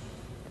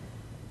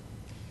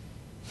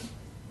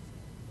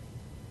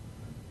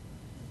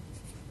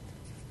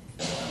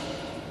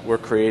 We're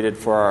created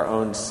for our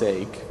own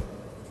sake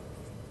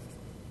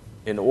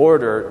in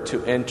order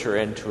to enter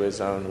into His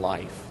own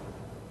life.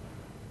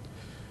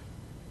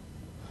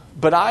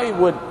 But I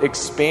would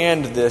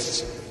expand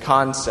this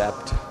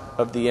concept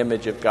of the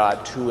image of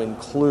God to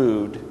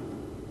include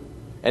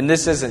And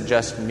this isn't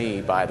just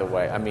me, by the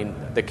way. I mean,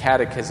 the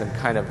Catechism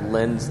kind of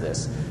lends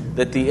this,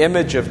 that the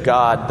image of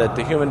God, that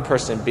the human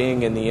person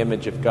being in the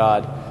image of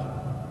God,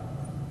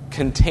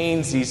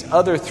 contains these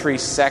other three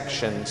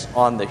sections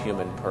on the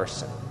human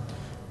person.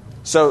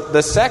 So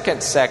the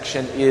second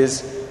section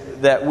is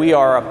that we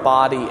are a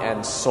body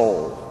and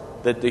soul,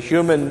 that the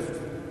human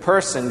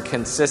person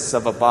consists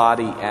of a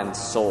body and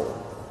soul.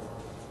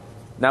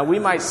 Now we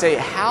might say,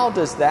 how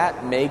does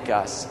that make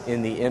us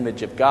in the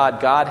image of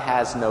God? God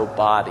has no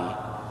body,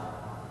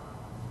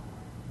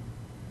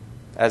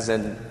 as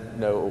in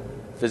no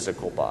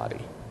physical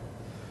body.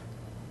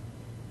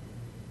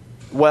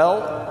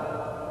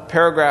 Well,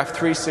 paragraph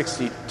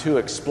 362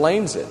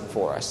 explains it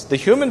for us. The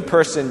human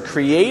person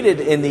created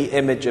in the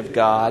image of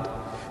God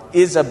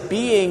is a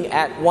being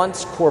at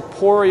once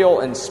corporeal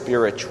and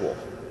spiritual.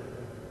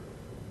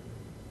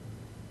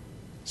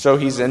 So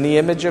he's in the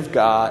image of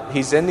God,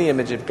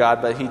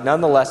 but he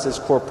nonetheless is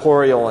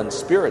corporeal and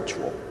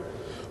spiritual.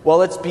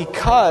 Well, it's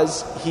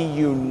because he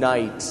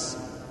unites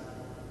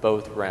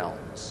both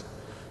realms.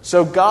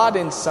 So God,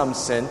 in some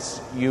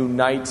sense,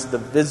 unites the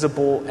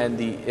visible and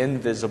the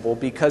invisible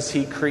because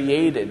he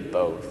created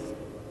both.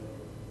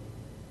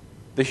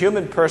 The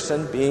human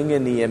person, being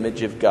in the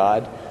image of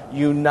God,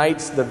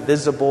 unites the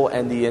visible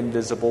and the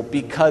invisible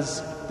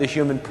because the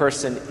human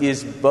person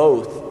is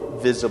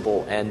both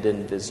visible and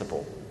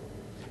invisible,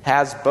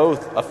 has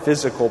both a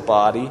physical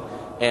body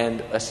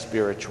and a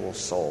spiritual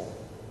soul.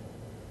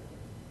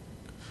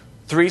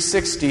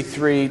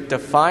 363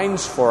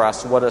 defines for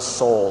us what a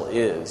soul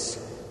is.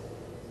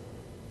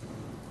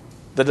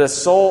 That a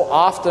soul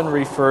often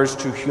refers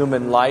to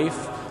human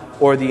life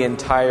or the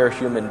entire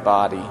human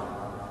body.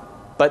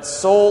 But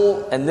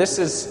soul, and this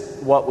is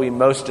what we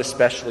most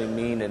especially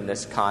mean in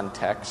this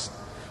context,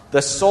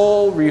 the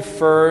soul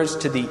refers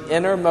to the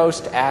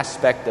innermost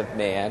aspect of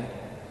man,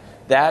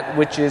 that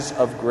which is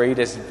of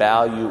greatest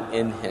value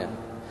in him,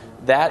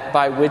 that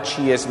by which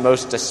he is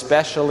most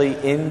especially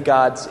in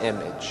God's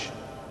image.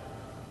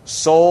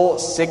 Soul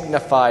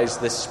signifies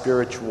the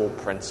spiritual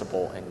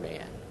principle in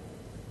man.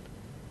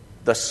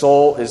 The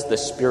soul is the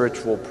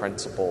spiritual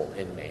principle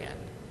in man.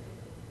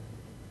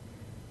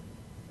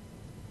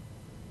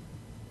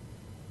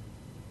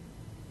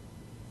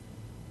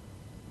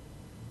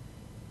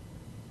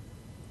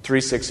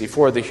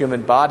 (364) The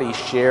human body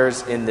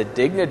shares in the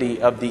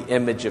dignity of the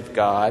image of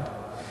God.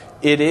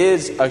 It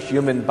is a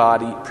human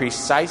body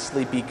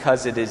precisely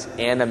because it is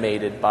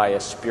animated by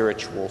a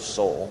spiritual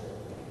soul.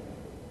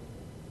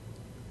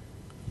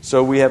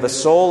 So we have a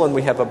soul and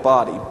we have a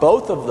body.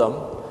 Both of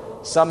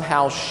them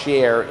somehow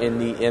share in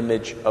the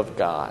image of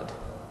God.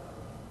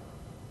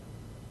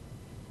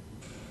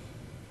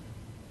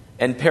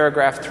 And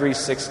paragraph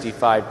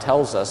 365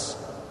 tells us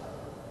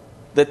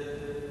that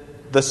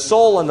the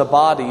soul and the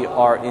body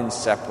are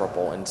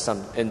inseparable in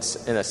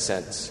a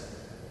sense.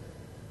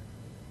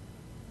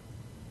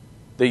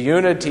 The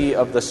unity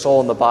of the soul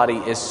and the body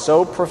is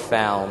so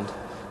profound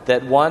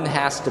that one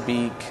has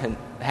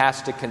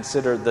to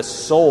consider the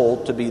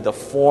soul to be the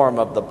form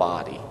of the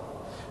body,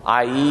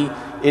 i.e.,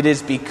 it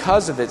is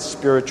because of its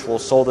spiritual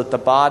soul that the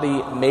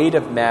body made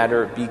of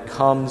matter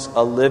becomes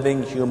a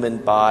living human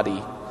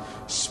body.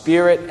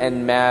 Spirit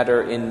and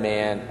matter in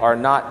man are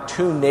not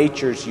two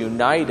natures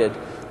united,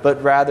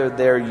 but rather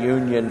their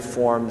union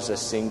forms a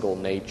single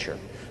nature.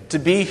 To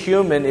be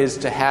human is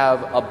to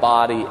have a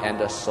body and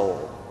a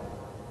soul.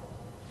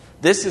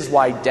 This is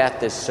why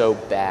death is so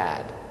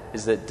bad,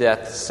 is that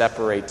death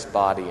separates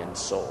body and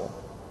soul.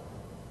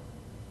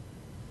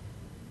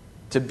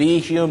 To be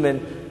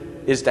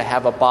human is to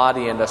have a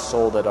body and a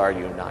soul that are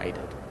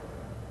united.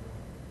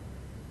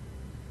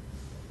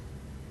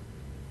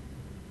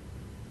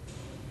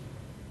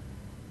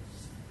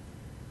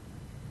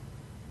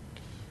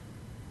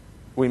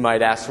 We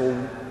might ask,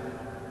 well,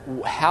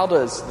 how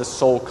does the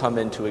soul come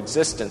into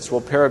existence?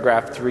 Well,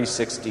 paragraph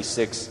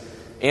 366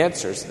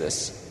 answers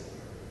this.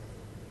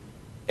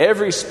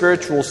 Every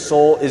spiritual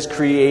soul is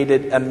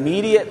created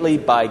immediately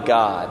by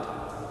God.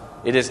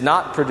 It is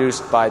not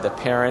produced by the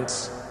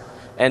parents,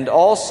 and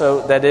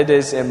also that it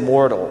is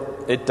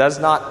immortal. It does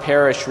not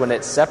perish when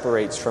it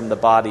separates from the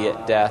body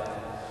at death,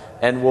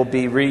 and will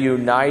be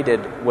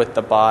reunited with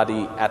the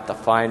body at the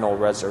final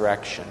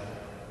resurrection.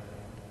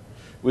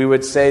 We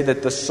would say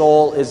that the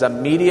soul is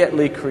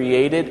immediately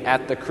created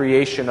at the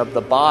creation of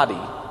the body.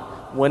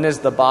 When is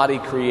the body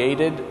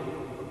created?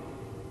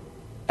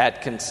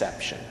 At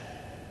conception.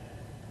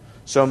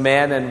 So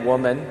man and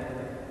woman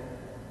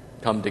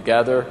come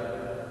together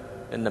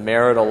in the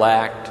marital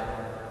act,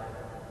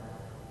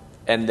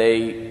 and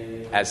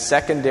they, as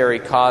secondary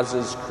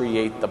causes,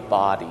 create the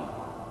body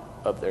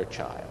of their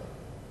child.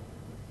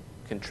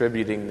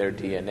 Contributing their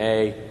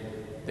DNA,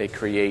 they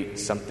create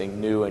something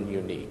new and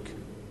unique,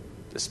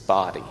 this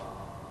body.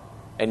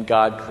 And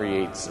God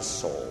creates a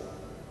soul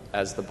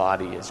as the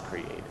body is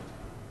created.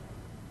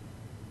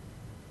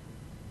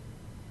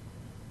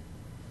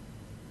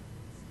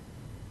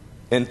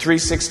 In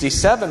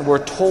 367,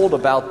 we're told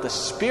about the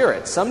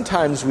spirit.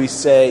 Sometimes we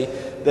say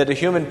that a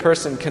human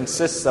person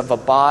consists of a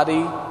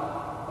body,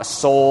 a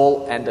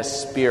soul and a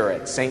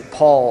spirit. St.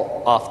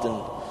 Paul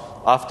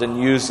often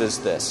uses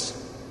this.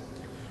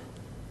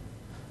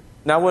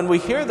 Now, when we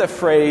hear the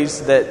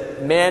phrase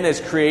that man is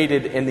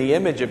created in the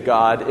image of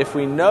God, if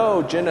we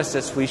know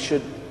Genesis, we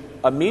should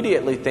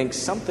immediately think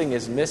something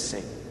is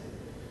missing.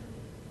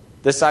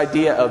 This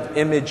idea of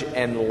image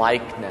and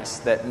likeness,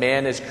 that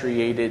man is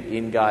created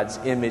in God's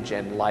image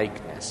and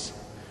likeness.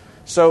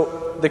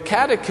 So the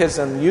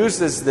Catechism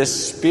uses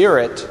this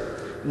spirit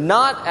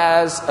not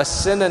as a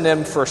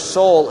synonym for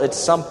soul, it's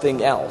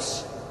something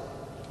else.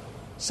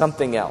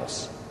 Something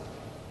else.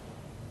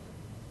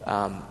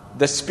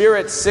 The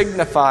Spirit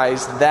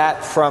signifies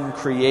that from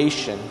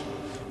creation,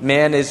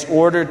 man is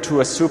ordered to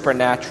a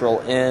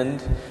supernatural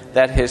end,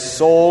 that his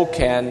soul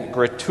can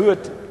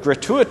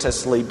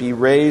gratuitously be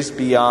raised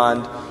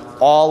beyond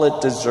all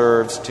it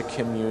deserves to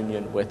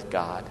communion with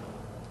God.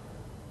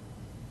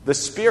 The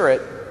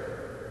Spirit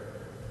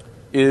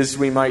is,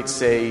 we might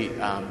say,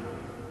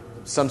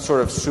 some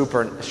sort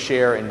of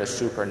share in the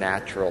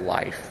supernatural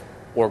life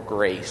or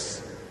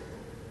grace.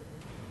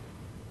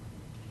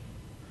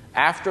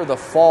 After the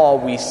fall,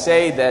 we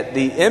say that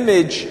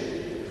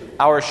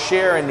our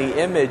share in the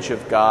image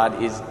of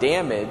God is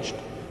damaged,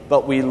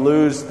 but we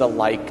lose the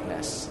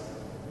likeness.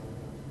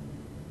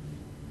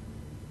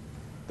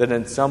 That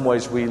in some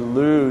ways we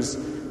lose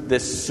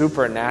this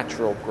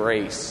supernatural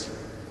grace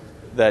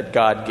that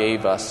God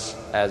gave us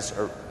as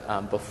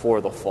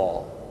before the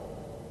fall.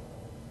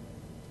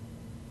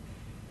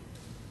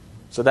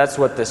 So that's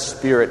what the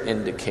Spirit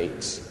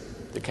indicates,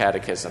 the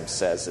Catechism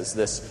says, is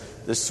this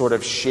sort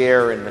of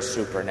share in the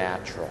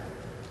supernatural.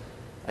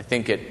 I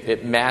think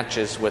it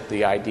matches with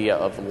the idea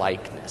of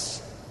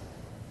likeness.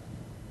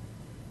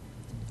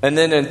 And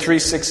then in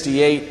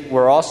 368,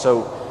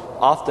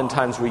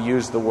 oftentimes we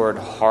use the word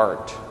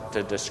heart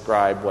to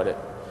describe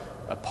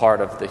a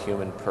part of the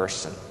human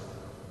person.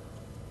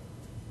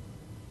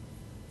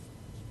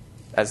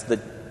 As the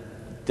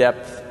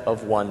depth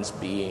of one's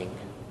being,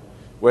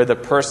 where the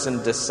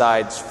person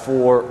decides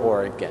for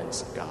or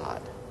against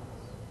God.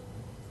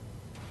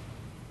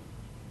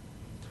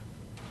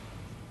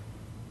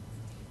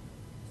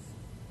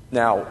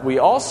 Now,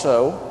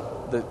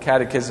 the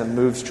Catechism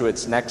moves to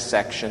its next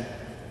section.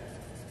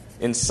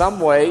 In some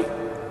way,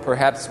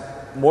 perhaps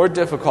more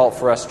difficult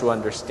for us to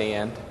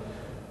understand,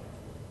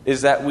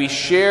 is that we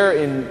share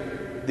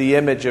in the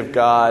image of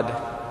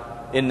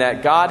God in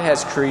that God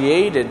has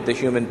created the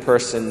human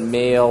person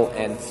male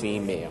and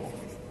female.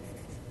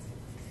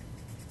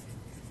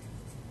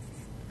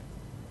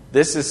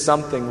 This is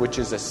something which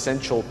is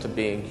essential to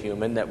being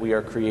human, that we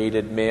are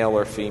created male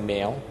or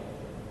female.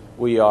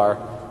 We are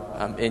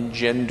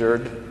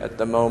engendered at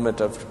the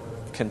moment of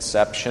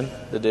conception,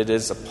 that it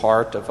is a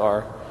part of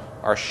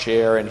our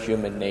share in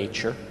human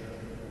nature.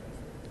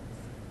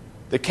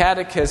 The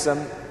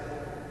Catechism,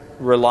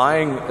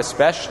 relying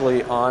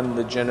especially on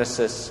the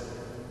Genesis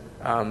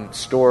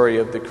story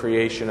of the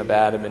creation of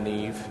Adam and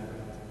Eve,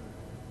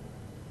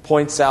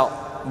 points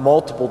out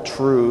multiple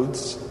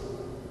truths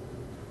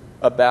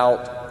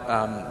about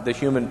the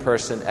human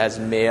person as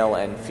male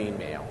and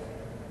female.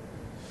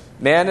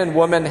 Man and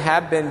woman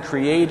have been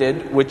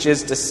created, which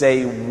is to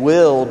say,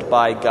 willed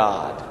by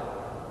God.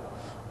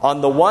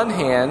 On the one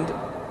hand,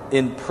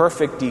 in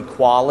perfect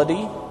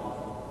equality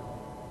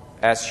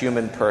as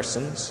human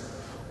persons.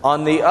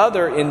 On the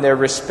other, in their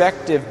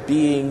respective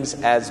beings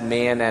as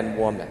man and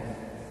woman.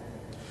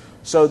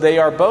 So they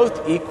are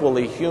both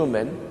equally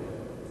human,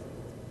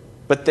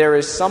 but there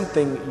is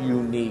something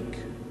unique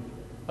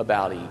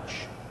about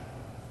each.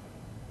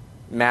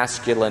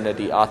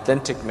 Masculinity,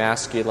 authentic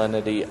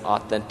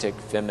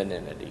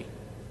femininity.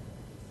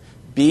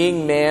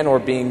 Being man or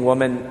being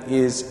woman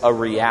is a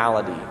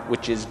reality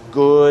which is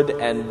good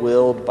and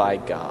willed by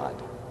God.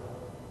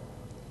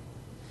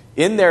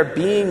 In their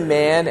being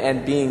man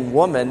and being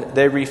woman,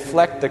 they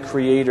reflect the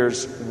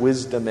Creator's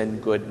wisdom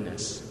and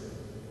goodness.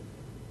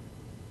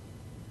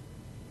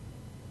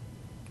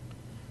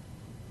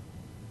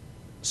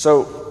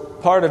 So,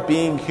 part of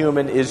being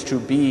human is to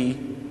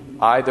be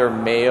either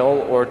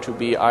male or to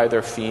be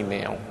either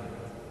female.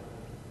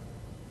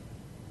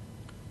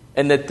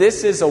 And that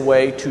this is a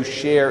way to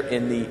share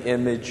in the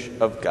image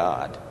of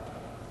God.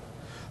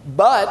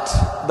 But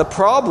the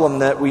problem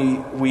that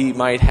we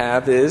might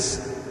have is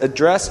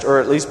addressed, or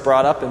at least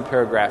brought up in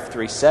paragraph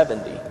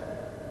 370.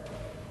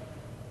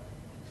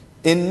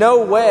 In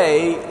no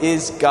way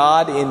is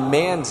God in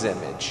man's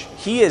image.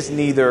 He is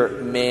neither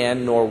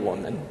man nor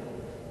woman.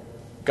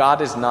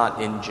 God is not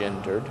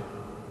engendered.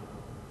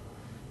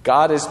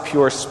 God is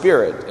pure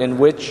spirit, in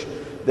which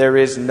there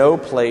is no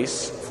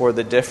place for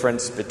the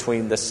difference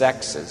between the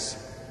sexes.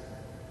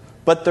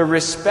 But the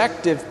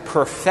respective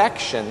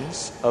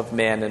perfections of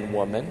man and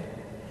woman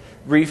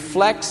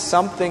reflect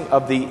something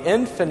of the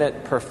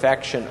infinite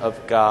perfection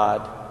of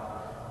God,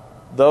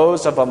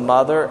 those of a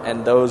mother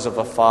and those of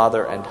a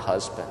father and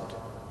husband.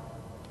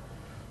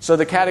 So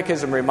the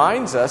Catechism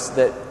reminds us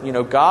that,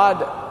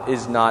 God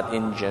is not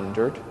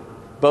engendered,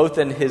 both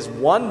in his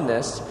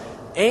oneness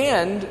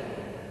and,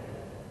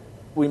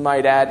 we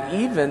might add,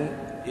 even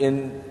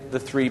in the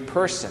three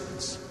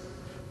persons.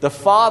 The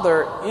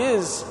Father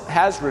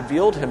has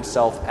revealed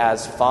himself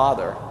as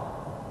Father.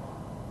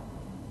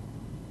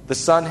 The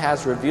Son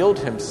has revealed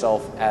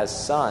himself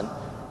as Son.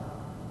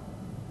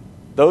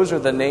 Those are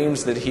the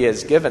names that he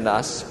has given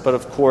us, but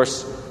of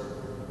course,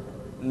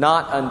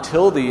 not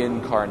until the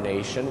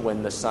incarnation,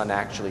 when the Son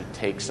actually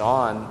takes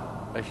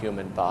on a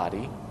human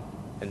body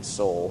and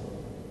soul,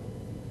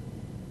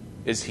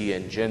 is he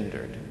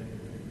engendered.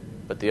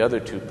 But the other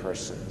two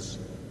persons,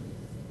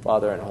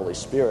 Father and Holy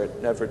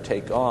Spirit, never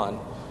take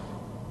on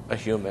a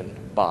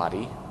human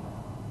body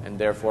and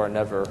therefore are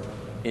never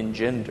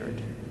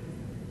engendered.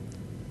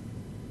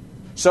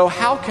 So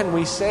how can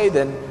we say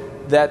then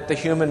that the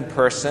human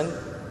person,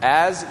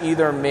 as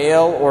either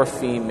male or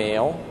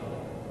female,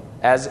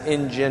 as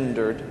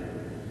engendered,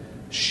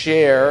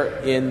 share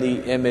in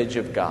the image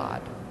of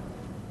God?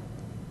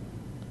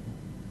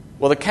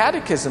 Well, the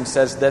Catechism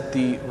says that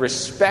the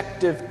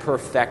respective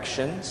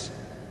perfections,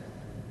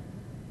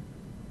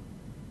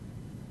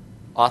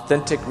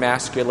 authentic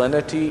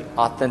masculinity,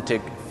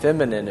 authentic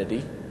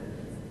femininity,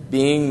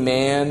 being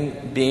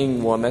man,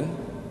 being woman,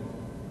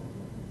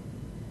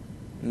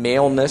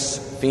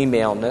 maleness,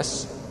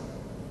 femaleness,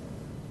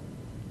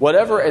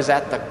 whatever is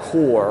at the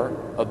core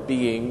of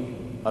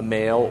being a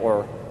male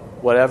or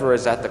whatever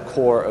is at the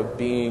core of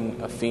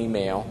being a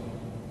female,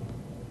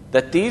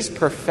 that these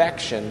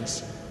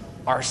perfections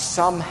are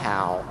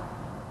somehow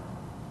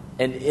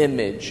an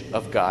image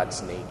of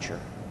God's nature.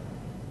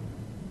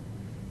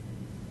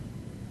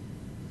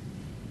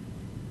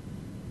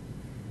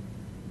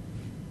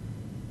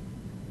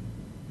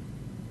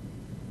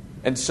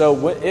 And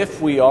so if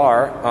we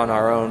are on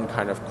our own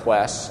kind of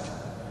quest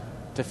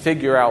to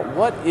figure out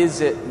what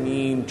does it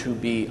mean to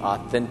be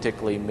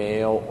authentically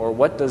male, or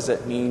what does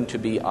it mean to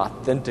be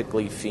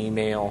authentically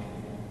female,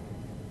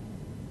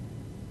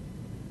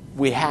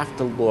 we have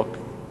to look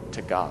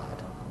to God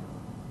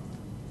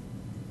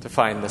to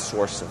find the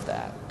source of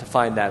that, to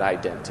find that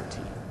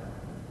identity.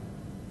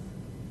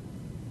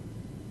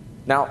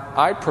 Now,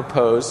 I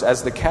propose,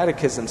 as the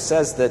Catechism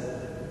says, that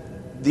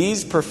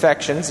these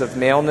perfections of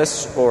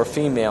maleness or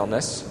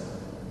femaleness,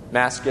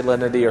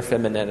 masculinity or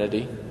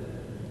femininity,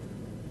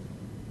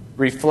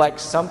 reflect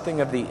something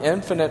of the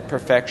infinite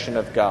perfection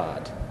of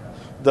God,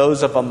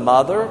 those of a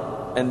mother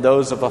and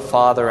those of a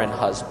father and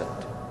husband.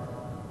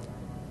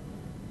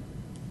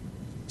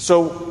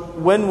 So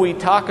when we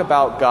talk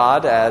about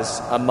God as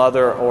a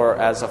mother or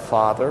as a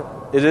father,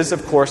 it is,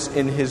 of course,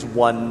 in his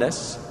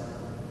oneness.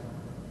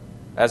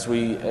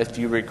 If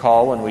you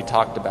recall when we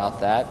talked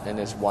about that, in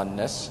his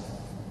oneness,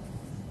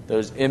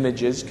 those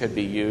images could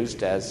be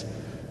used as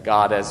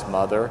God as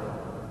mother,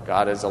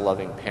 God as a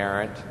loving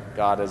parent,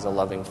 God as a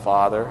loving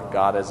father,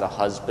 God as a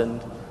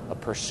husband, a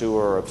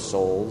pursuer of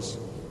souls.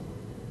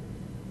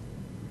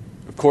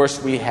 Of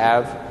course, we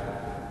have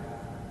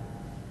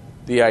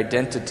the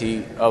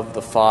identity of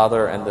the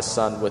Father and the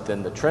Son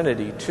within the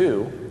Trinity,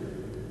 too.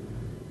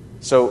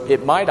 So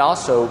it might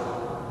also,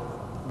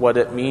 what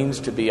it means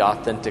to be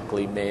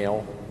authentically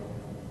male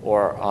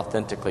or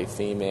authentically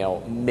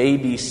female, may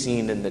be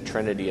seen in the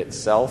Trinity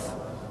itself,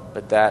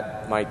 but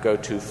that might go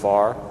too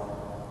far.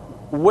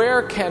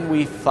 Where can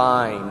we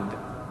find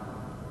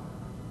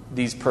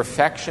these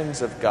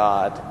perfections of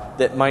God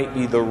that might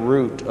be the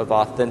root of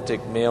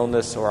authentic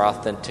maleness or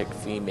authentic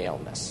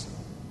femaleness?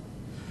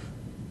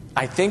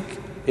 I think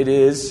it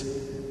is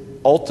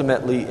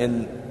ultimately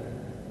in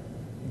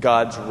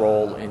God's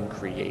role in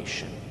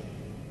creation.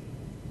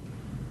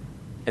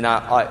 And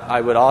I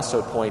would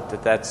also point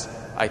that that's,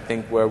 I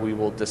think, where we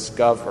will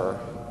discover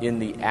in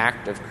the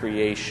act of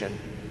creation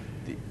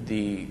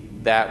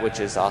that which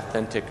is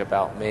authentic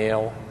about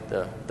male,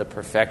 the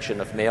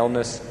perfection of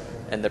maleness,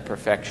 and the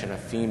perfection of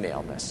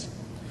femaleness.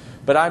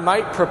 But I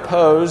might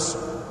propose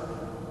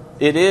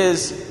it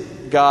is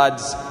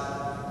God's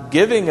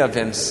giving of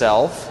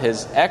himself,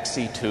 his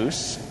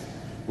exitus,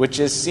 which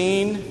is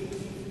seen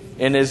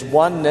in his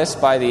oneness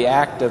by the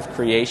act of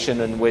creation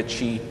in which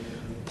he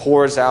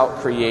pours out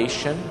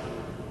creation,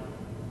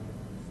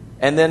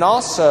 and then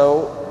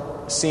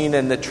also seen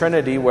in the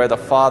Trinity where the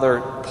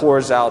Father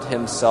pours out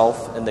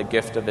himself in the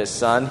gift of his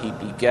Son. He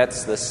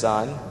begets the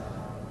Son,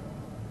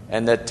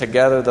 and that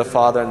together the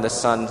Father and the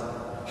Son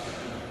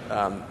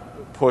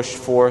push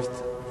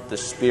forth the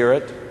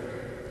Spirit.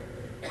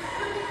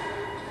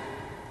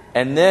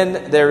 And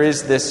then there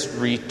is this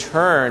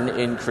return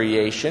in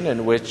creation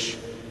in which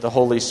the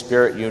Holy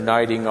Spirit,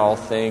 uniting all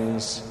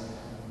things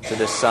to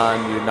the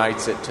Son,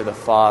 unites it to the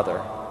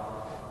Father.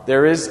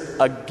 There is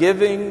a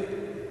giving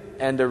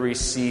and a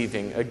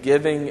receiving,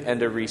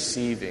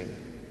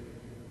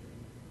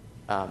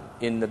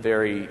 in the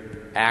very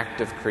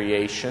act of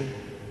creation.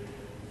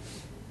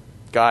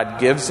 God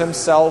gives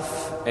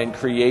himself, and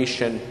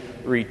creation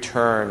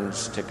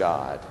returns to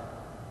God.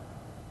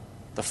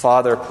 The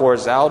Father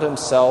pours out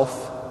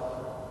himself,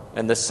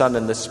 and the Son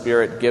and the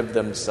Spirit give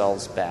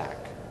themselves back.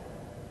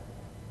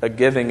 A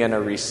giving and a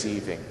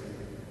receiving.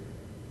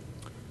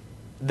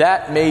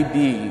 That may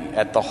be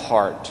at the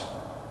heart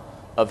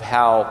of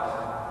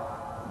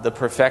how the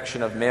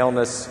perfection of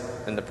maleness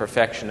and the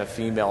perfection of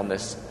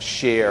femaleness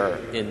share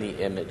in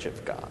the image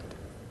of God.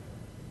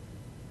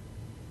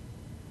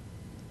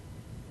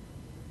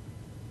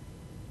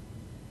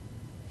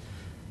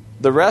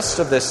 The rest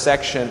of this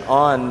section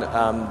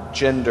on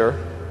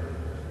gender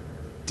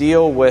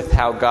deal with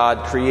how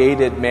God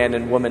created man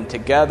and woman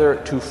together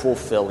to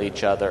fulfill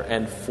each other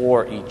and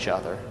for each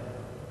other.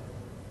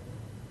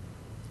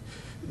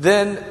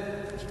 Then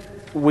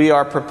we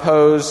are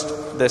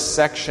proposed this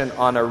section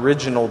on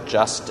original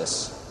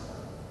justice.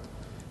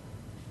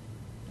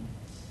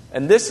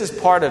 And this is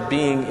part of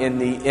being in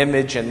the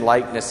image and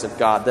likeness of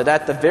God, that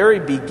at the very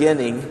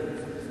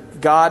beginning,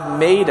 God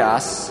made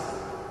us,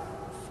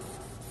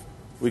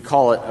 we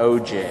call it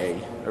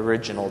OJ,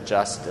 original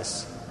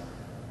justice.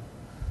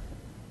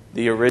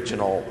 The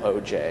original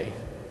OJ.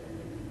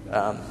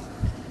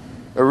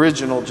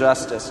 Original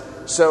justice.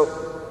 So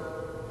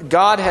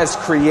God has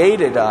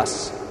created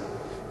us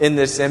in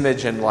this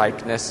image and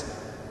likeness,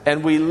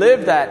 and we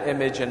live that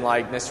image and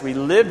likeness. We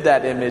live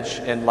that image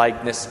and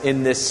likeness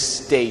in this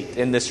state,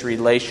 in this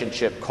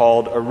relationship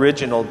called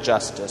original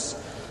justice,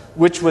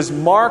 which was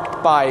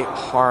marked by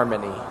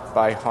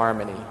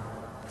harmony,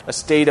 a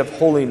state of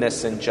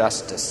holiness and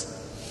justice.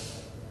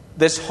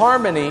 This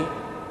harmony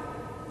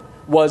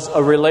was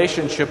a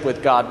relationship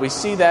with God. We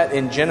see that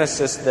in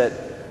Genesis, that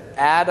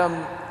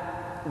Adam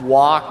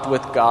walked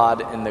with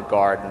God in the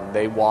garden.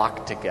 They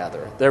walked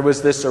together. There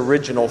was this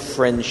original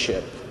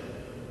friendship.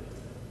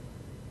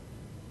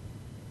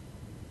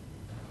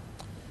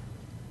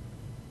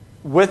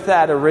 With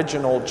that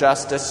original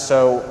justice,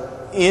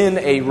 so in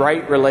a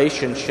right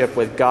relationship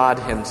with God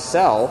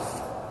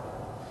Himself,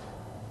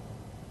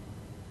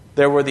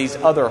 there were these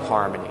other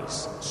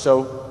harmonies.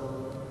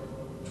 So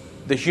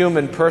the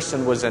human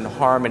person was in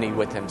harmony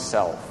with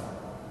himself.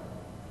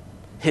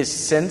 His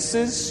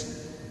senses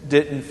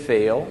didn't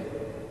fail,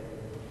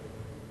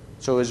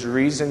 so his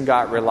reason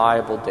got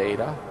reliable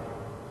data.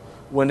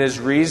 When his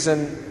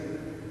reason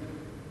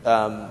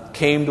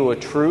came to a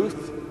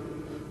truth,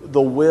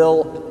 the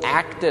will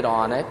acted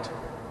on it.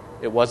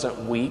 It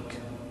wasn't weak.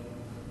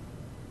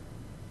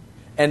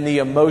 And the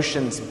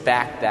emotions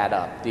backed that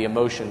up. The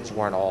emotions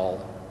weren't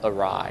all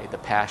awry. The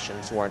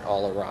passions weren't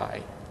all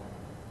awry.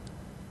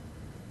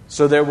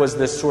 So there was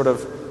this sort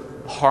of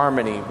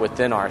harmony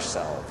within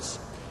ourselves.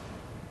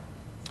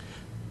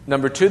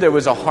 Number two, there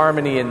was a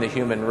harmony in the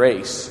human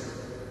race.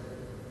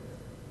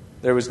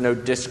 There was no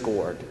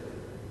discord.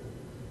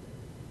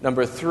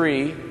 Number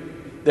three,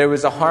 there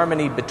was a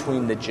harmony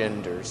between the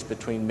genders,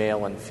 between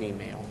male and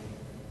female.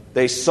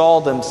 They saw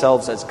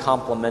themselves as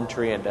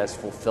complementary and as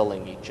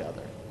fulfilling each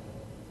other.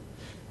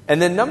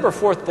 And then number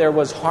four, there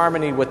was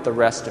harmony with the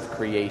rest of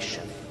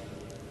creation.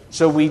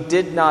 So we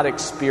did not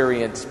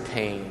experience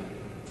pain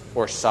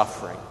or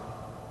suffering.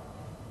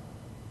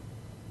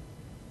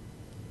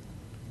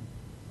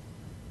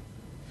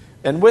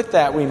 And with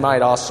that, we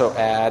might also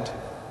add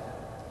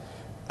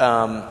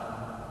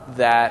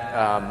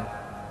that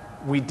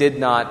we did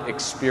not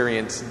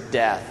experience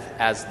death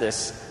as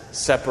this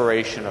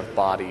separation of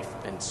body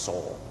and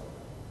soul.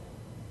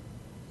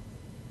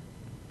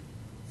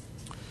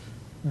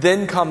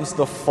 Then comes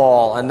the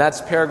fall, and that's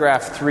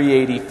paragraph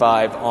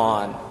 385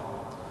 on.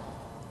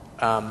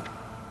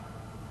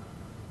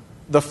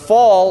 The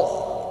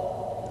fall,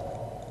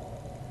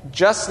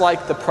 just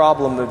like the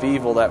problem of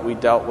evil that we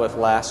dealt with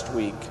last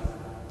week,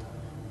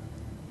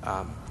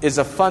 is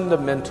a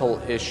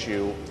fundamental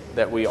issue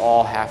that we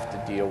all have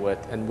to deal with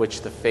and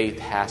which the faith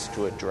has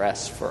to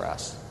address for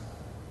us.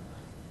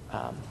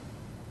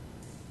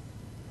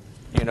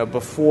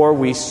 Before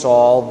we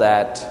saw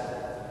that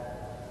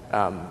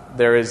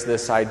there is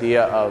this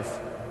idea of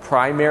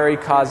primary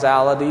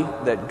causality,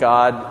 that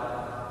God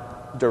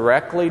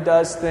directly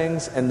does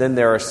things, and then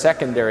there are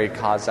secondary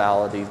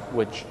causality,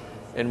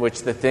 in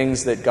which the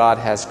things that God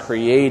has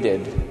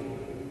created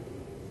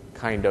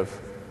kind of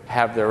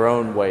have their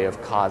own way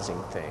of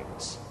causing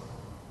things.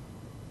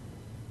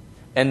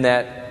 And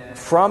that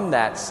from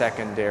that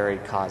secondary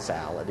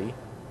causality,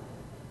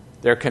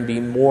 there can be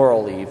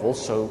moral evil,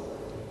 so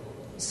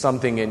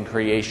something in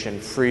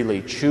creation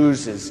freely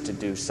chooses to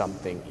do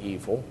something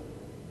evil.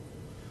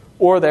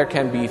 Or there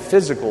can be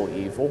physical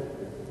evil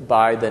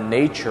by the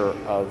nature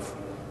of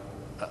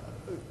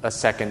a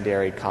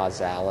secondary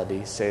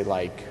causality, say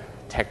like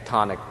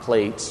tectonic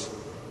plates.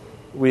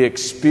 We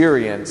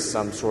experience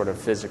some sort of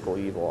physical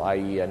evil,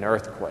 i.e. an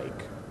earthquake.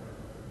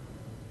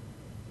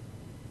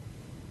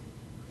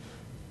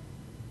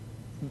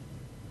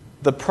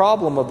 The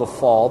problem of the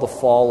fall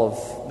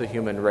of the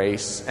human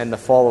race, and the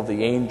fall of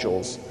the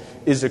angels,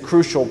 is a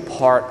crucial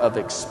part of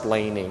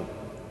explaining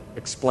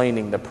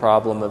the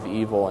problem of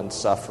evil and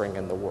suffering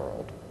in the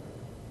world.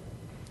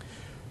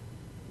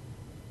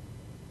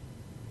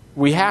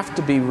 We have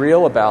to be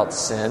real about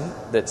sin,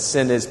 that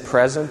sin is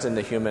present in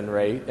the human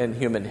race, in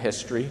human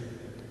history,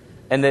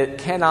 and that it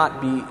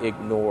cannot be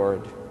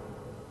ignored,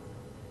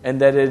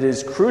 and that it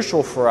is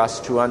crucial for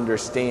us to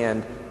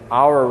understand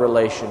our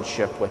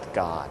relationship with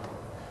God.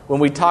 When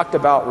we talked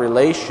about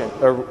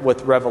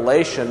with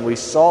revelation, we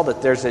saw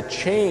that there's a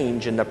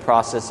change in the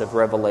process of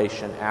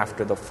revelation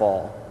after the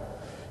fall.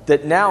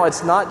 That now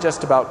it's not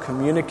just about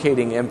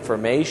communicating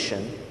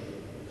information,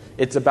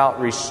 it's about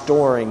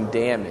restoring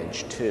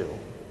damage too.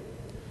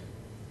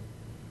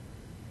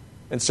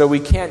 And so we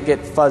can't get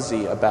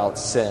fuzzy about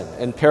sin.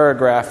 And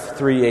paragraph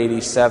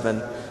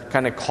 387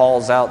 kind of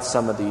calls out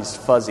some of these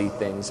fuzzy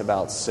things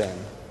about sin.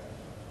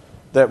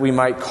 That we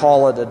might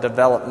call it a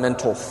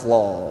developmental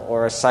flaw,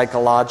 or a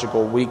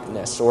psychological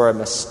weakness, or a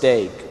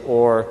mistake,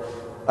 or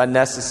a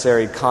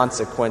necessary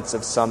consequence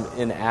of some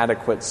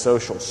inadequate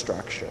social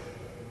structure.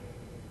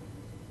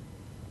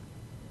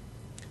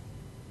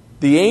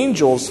 The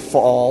angels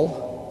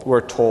fall,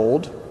 we're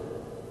told.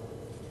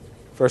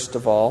 First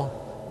of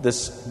all,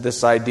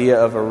 this idea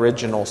of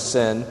original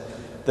sin,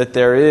 that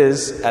there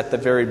is, at the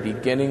very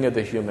beginning of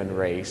the human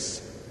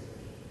race,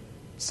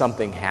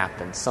 something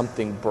happens,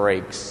 something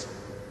breaks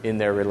in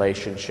their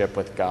relationship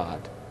with God.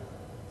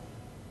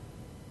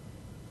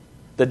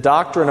 The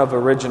doctrine of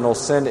original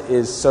sin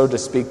is, so to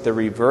speak, the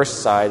reverse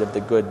side of the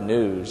good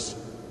news.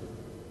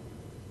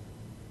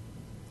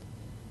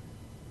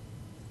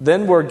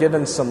 Then we're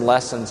given some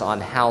lessons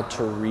on how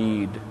to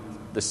read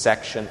the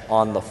section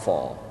on the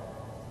fall.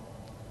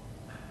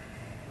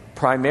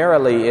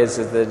 Primarily is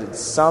that it's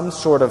some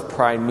sort of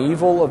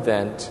primeval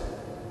event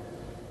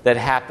that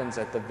happens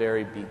at the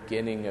very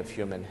beginning of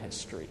human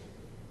history,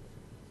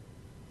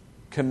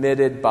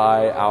 committed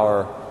by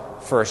our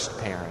first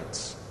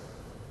parents,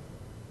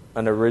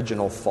 an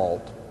original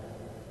fault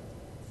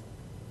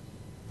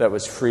that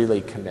was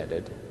freely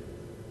committed.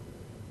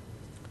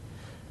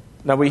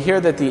 Now we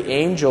hear that the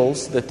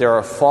angels, that there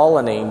are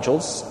fallen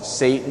angels,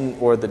 Satan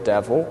or the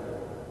devil,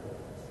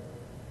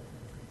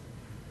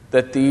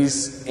 that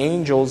these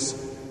angels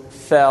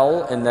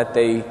fell and that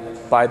they,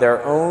 by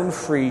their own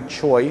free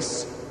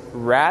choice,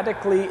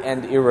 radically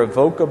and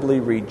irrevocably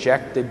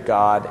rejected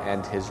God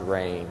and His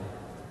reign.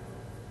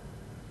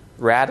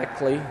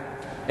 Radically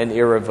and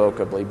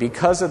irrevocably.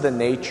 Because of the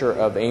nature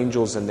of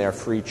angels and their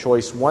free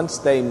choice, once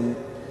they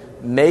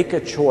make a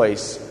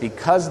choice,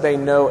 because they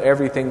know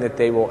everything that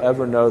they will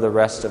ever know the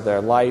rest of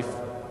their life,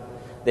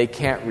 they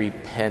can't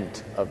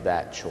repent of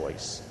that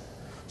choice.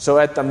 So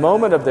at the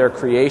moment of their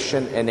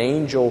creation, an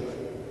angel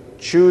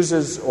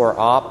chooses or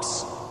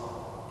opts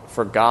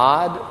for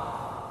God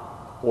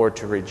or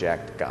to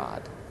reject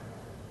God.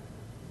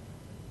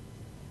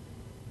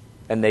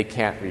 And they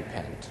can't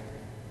repent.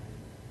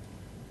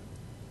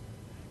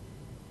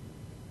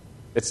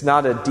 It's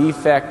not a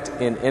defect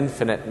in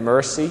infinite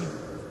mercy,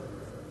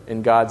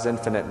 in God's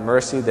infinite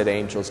mercy, that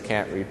angels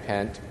can't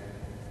repent.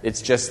 It's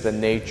just the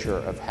nature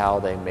of how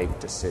they make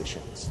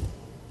decisions.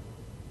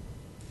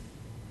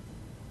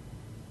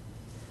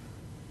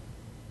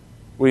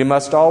 We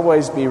must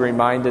always be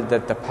reminded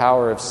that the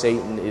power of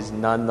Satan is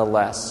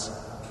nonetheless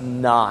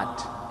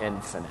not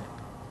infinite.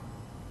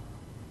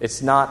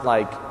 It's not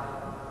like,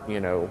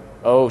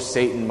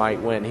 Satan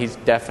might win. He's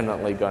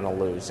definitely going to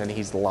lose, and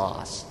he's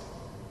lost.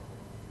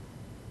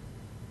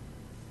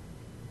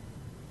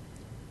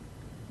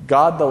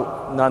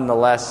 God,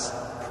 nonetheless,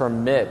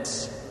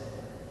 permits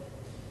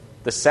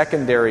the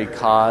secondary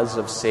cause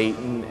of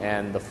Satan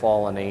and the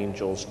fallen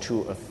angels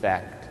to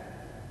affect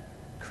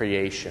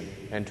creation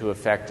and to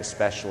affect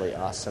especially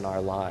us in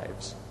our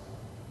lives,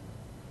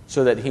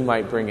 so that He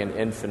might bring an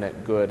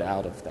infinite good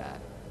out of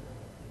that.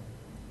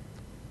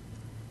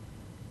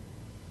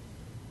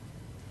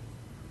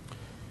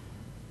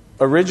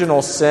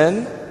 Original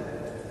sin,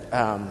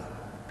 a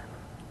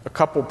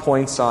couple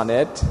points on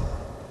it.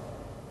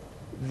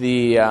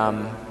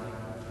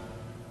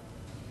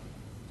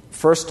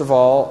 First of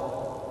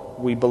all,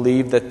 we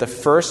believe that the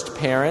first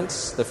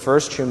parents, the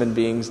first human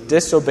beings,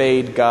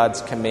 disobeyed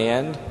God's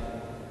command.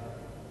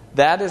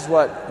 That is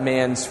what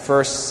man's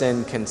first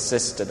sin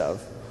consisted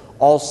of.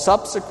 All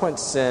subsequent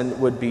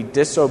sin would be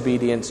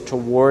disobedience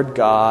toward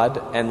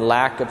God and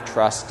lack of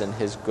trust in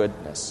His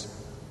goodness.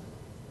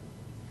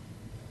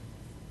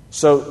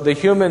 So the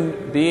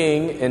human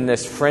being in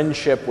this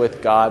friendship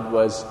with God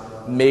was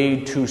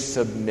made to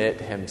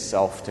submit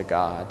himself to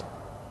God.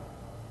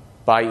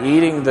 By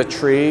eating the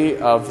tree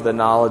of the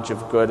knowledge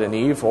of good and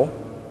evil,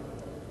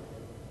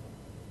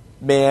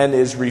 man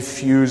is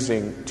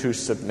refusing to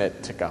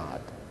submit to God.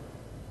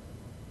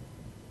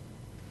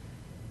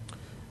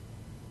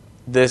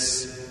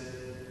 This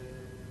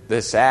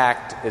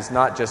act is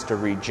not just a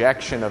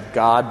rejection of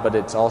God, but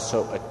it's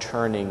also a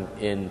turning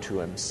into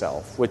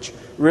himself, which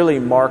really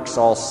marks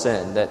all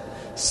sin, that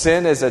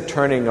sin is a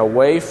turning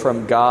away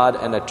from God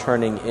and a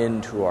turning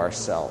into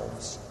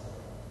ourselves.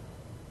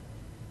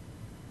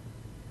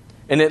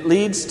 And it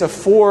leads to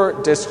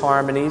 4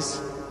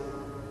 disharmonies,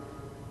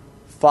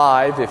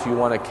 5 if you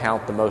want to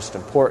count the most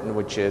important,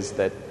 which is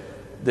that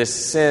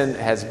this sin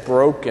has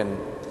broken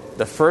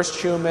the first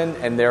human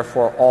and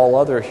therefore all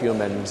other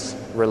humans'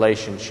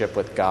 relationship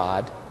with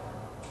God.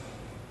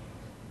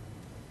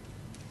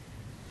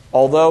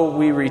 Although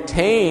we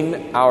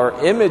retain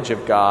our image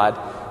of God,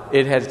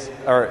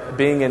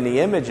 being in the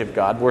image of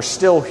God, we're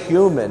still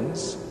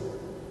humans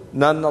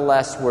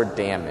Nonetheless, we're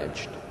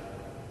damaged.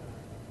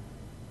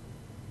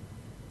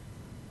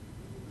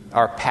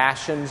 Our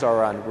passions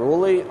are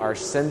unruly, our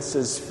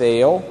senses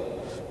fail.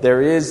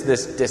 There is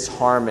this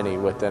disharmony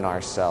within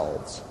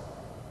ourselves,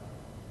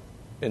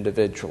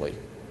 individually.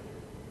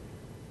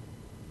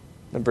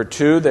 Number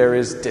two, there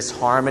is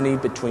disharmony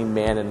between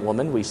man and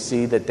woman. We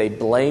see that they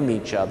blame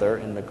each other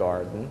in the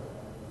garden.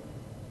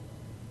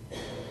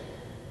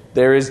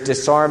 There is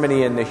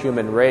disharmony in the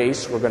human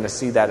race. We're going to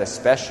see that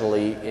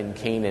especially in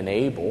Cain and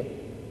Abel.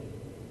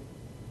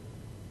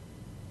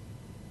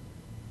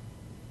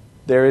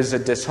 There is a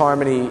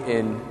disharmony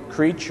in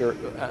creature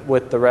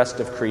with the rest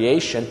of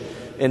creation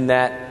in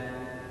that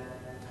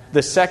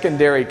the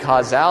secondary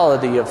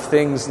causality of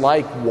things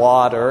like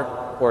water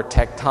or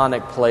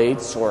tectonic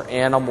plates or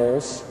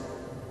animals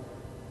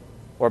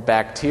or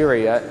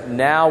bacteria,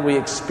 now we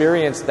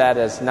experience that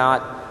as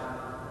not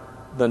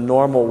the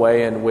normal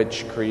way in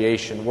which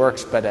creation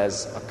works, but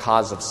as a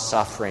cause of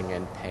suffering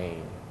and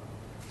pain.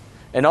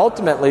 And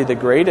ultimately, the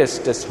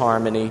greatest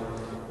disharmony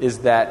is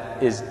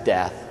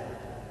death,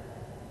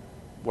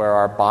 where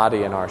our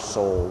body and our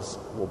souls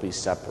will be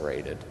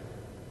separated.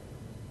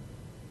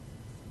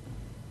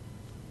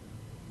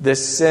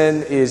 This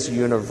sin is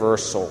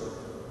universal.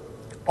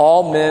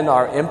 All men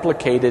are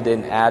implicated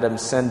in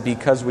Adam's sin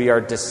because we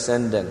are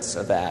descendants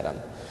of Adam.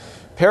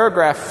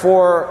 Paragraph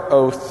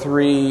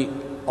 403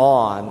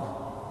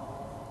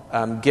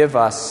 give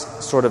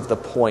us sort of the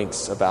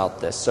points about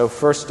this. So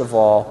first of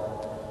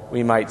all,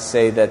 we might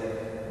say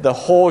that the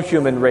whole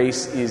human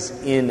race is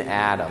in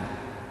Adam,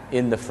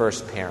 in the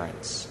first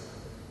parents.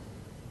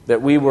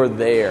 That we were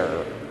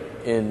there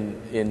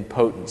in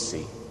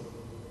potency,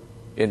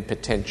 in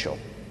potential.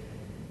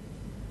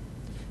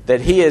 That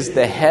he is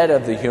the head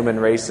of the human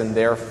race, and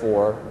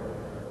therefore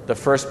the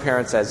first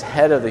parents as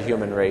head of the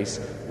human race,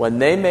 when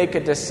they make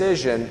a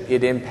decision,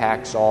 it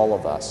impacts all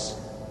of us.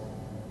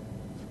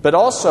 But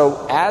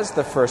also, as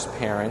the first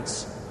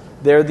parents,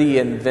 they're the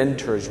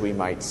inventors, we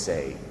might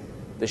say,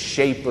 the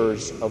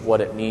shapers of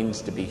what it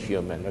means to be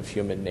human, of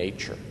human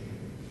nature.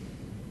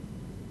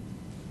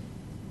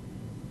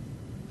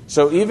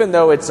 So even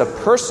though it's a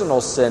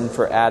personal sin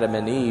for Adam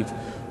and Eve,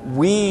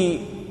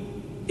 we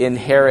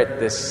inherit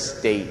this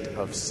state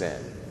of sin,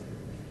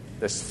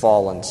 this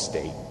fallen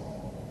state.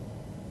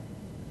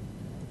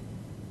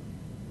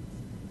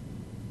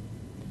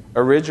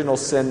 Original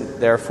sin,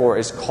 therefore,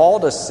 is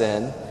called a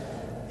sin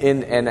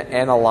in an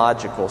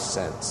analogical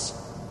sense.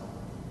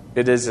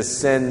 It is a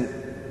sin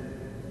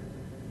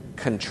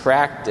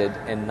contracted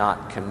and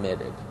not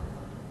committed.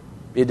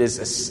 It is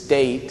a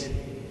state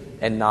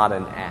and not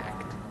an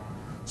act.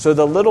 So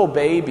the little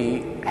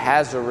baby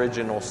has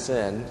original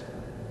sin,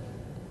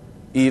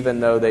 even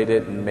though they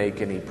didn't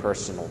make any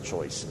personal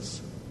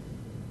choices.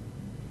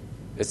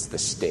 It's the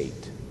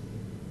state.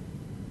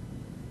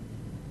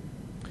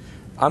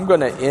 I'm going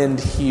to end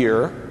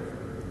here,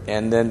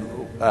 and then,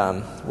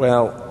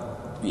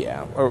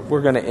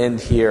 we're going to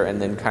end here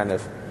and then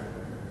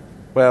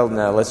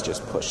let's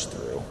just push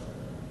through.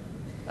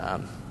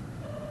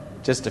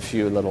 Just a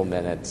few little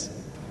minutes.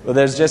 Well,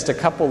 there's just a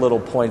couple little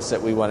points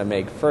that we want to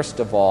make.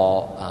 First of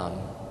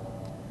all,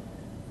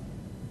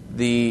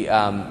 the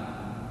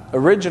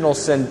original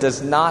sin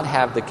does not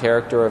have the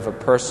character of a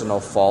personal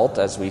fault,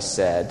 as we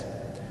said,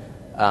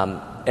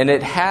 and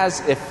it has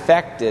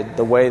affected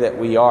the way that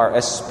we are,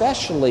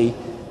 especially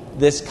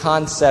this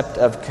concept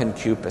of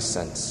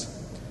concupiscence.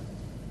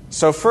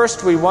 So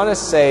first, we want to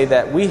say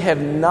that we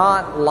have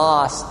not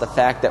lost the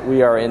fact that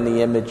we are in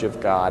the image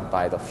of God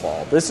by the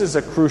fall. This is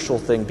a crucial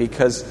thing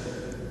because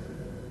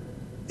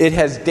it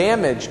has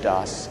damaged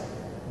us,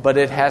 but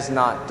it has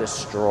not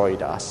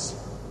destroyed us.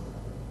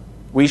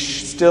 We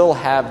still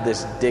have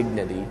this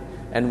dignity,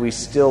 and we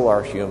still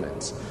are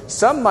humans.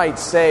 Some might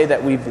say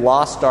that we've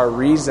lost our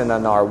reason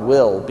and our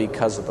will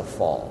because of the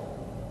fall.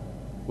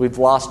 We've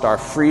lost our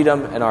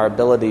freedom and our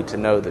ability to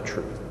know the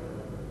truth.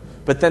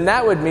 But then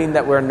that would mean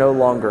that we're no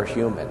longer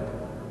human,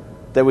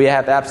 that we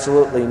have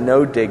absolutely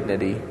no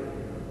dignity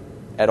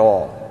at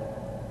all.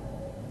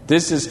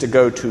 This is to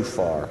go too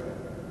far.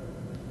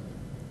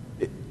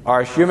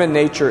 Our human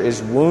nature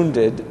is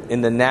wounded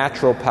in the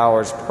natural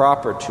powers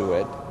proper to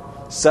it,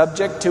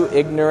 subject to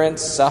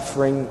ignorance,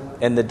 suffering,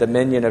 and the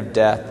dominion of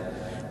death,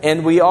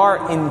 and we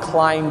are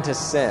inclined to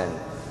sin.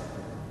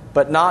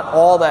 But not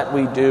all that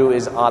we do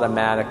is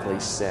automatically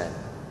sin.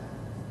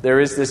 There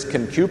is this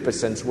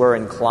concupiscence. We're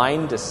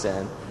inclined to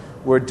sin.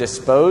 We're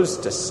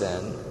disposed to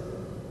sin.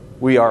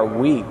 We are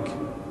weak,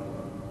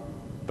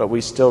 but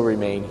we still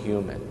remain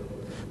human.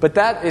 But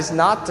that is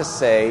not to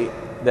say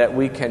that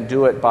we can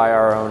do it by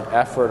our own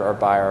effort or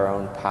by our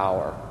own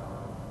power,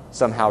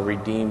 somehow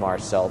redeem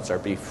ourselves or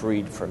be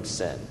freed from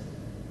sin,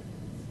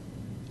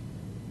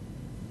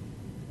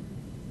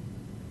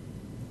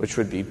 which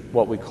would be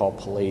what we call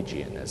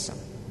Pelagianism.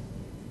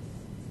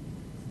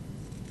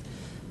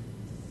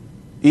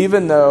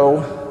 Even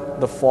though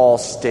the fall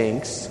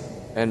stinks,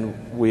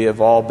 and we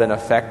have all been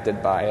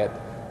affected by it,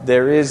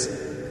 there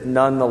is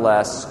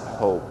nonetheless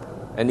hope.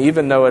 And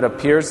even though it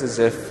appears as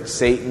if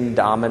Satan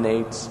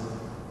dominates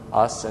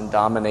us and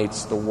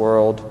dominates the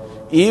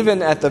world.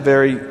 Even at the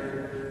very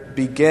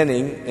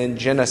beginning in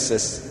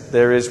Genesis,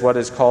 there is what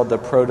is called the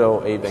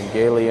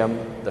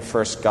proto-evangelium, the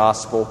first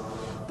gospel,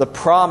 the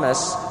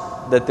promise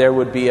that there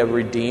would be a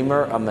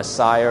Redeemer, a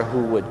Messiah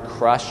who would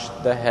crush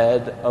the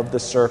head of the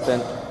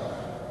serpent,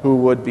 who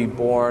would be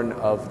born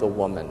of the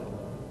woman,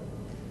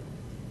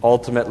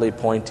 ultimately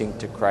pointing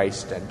to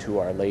Christ and to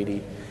Our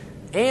Lady.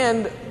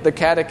 And the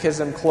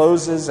Catechism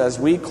closes, as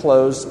we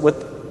close,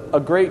 with a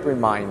great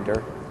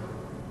reminder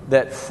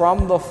that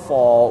from the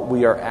fall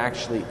we are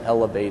actually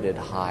elevated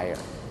higher.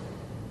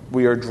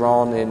 We are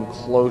drawn in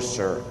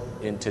closer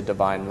into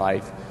divine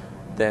life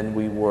than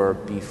we were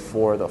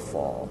before the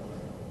fall.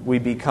 We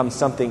become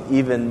something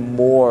even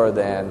more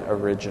than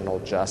original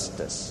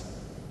justice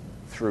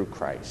through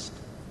Christ.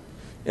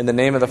 In the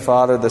name of the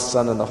Father, the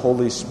Son, and the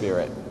Holy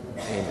Spirit,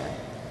 amen.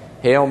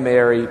 Hail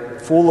Mary,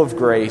 full of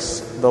grace,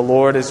 the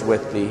Lord is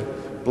with thee.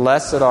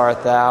 Blessed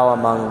art thou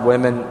among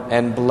women,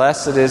 and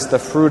blessed is the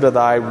fruit of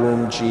thy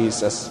womb,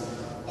 Jesus.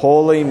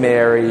 Holy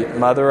Mary,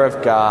 Mother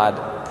of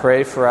God,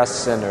 pray for us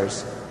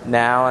sinners,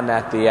 now and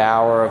at the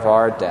hour of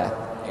our death.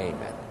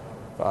 Amen.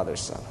 Father,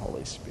 Son,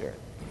 Holy Spirit.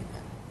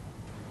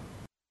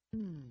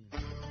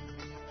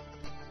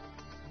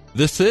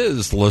 This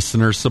is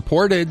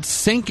listener-supported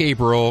St.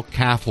 Gabriel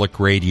Catholic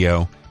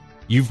Radio.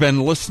 You've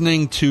been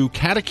listening to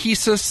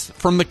Catechesis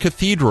from the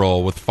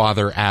Cathedral with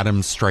Father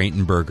Adam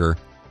Streitenberger.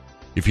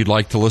 If you'd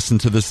like to listen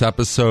to this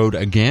episode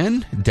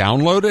again,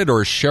 download it,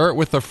 or share it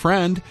with a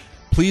friend,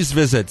 please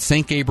visit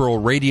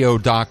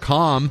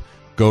stgabrielradio.com,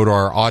 go to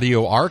our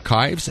audio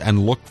archives,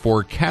 and look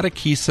for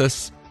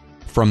Catechesis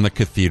from the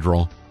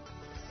Cathedral.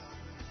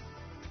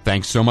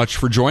 Thanks so much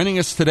for joining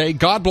us today.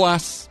 God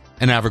bless,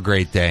 and have a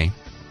great day.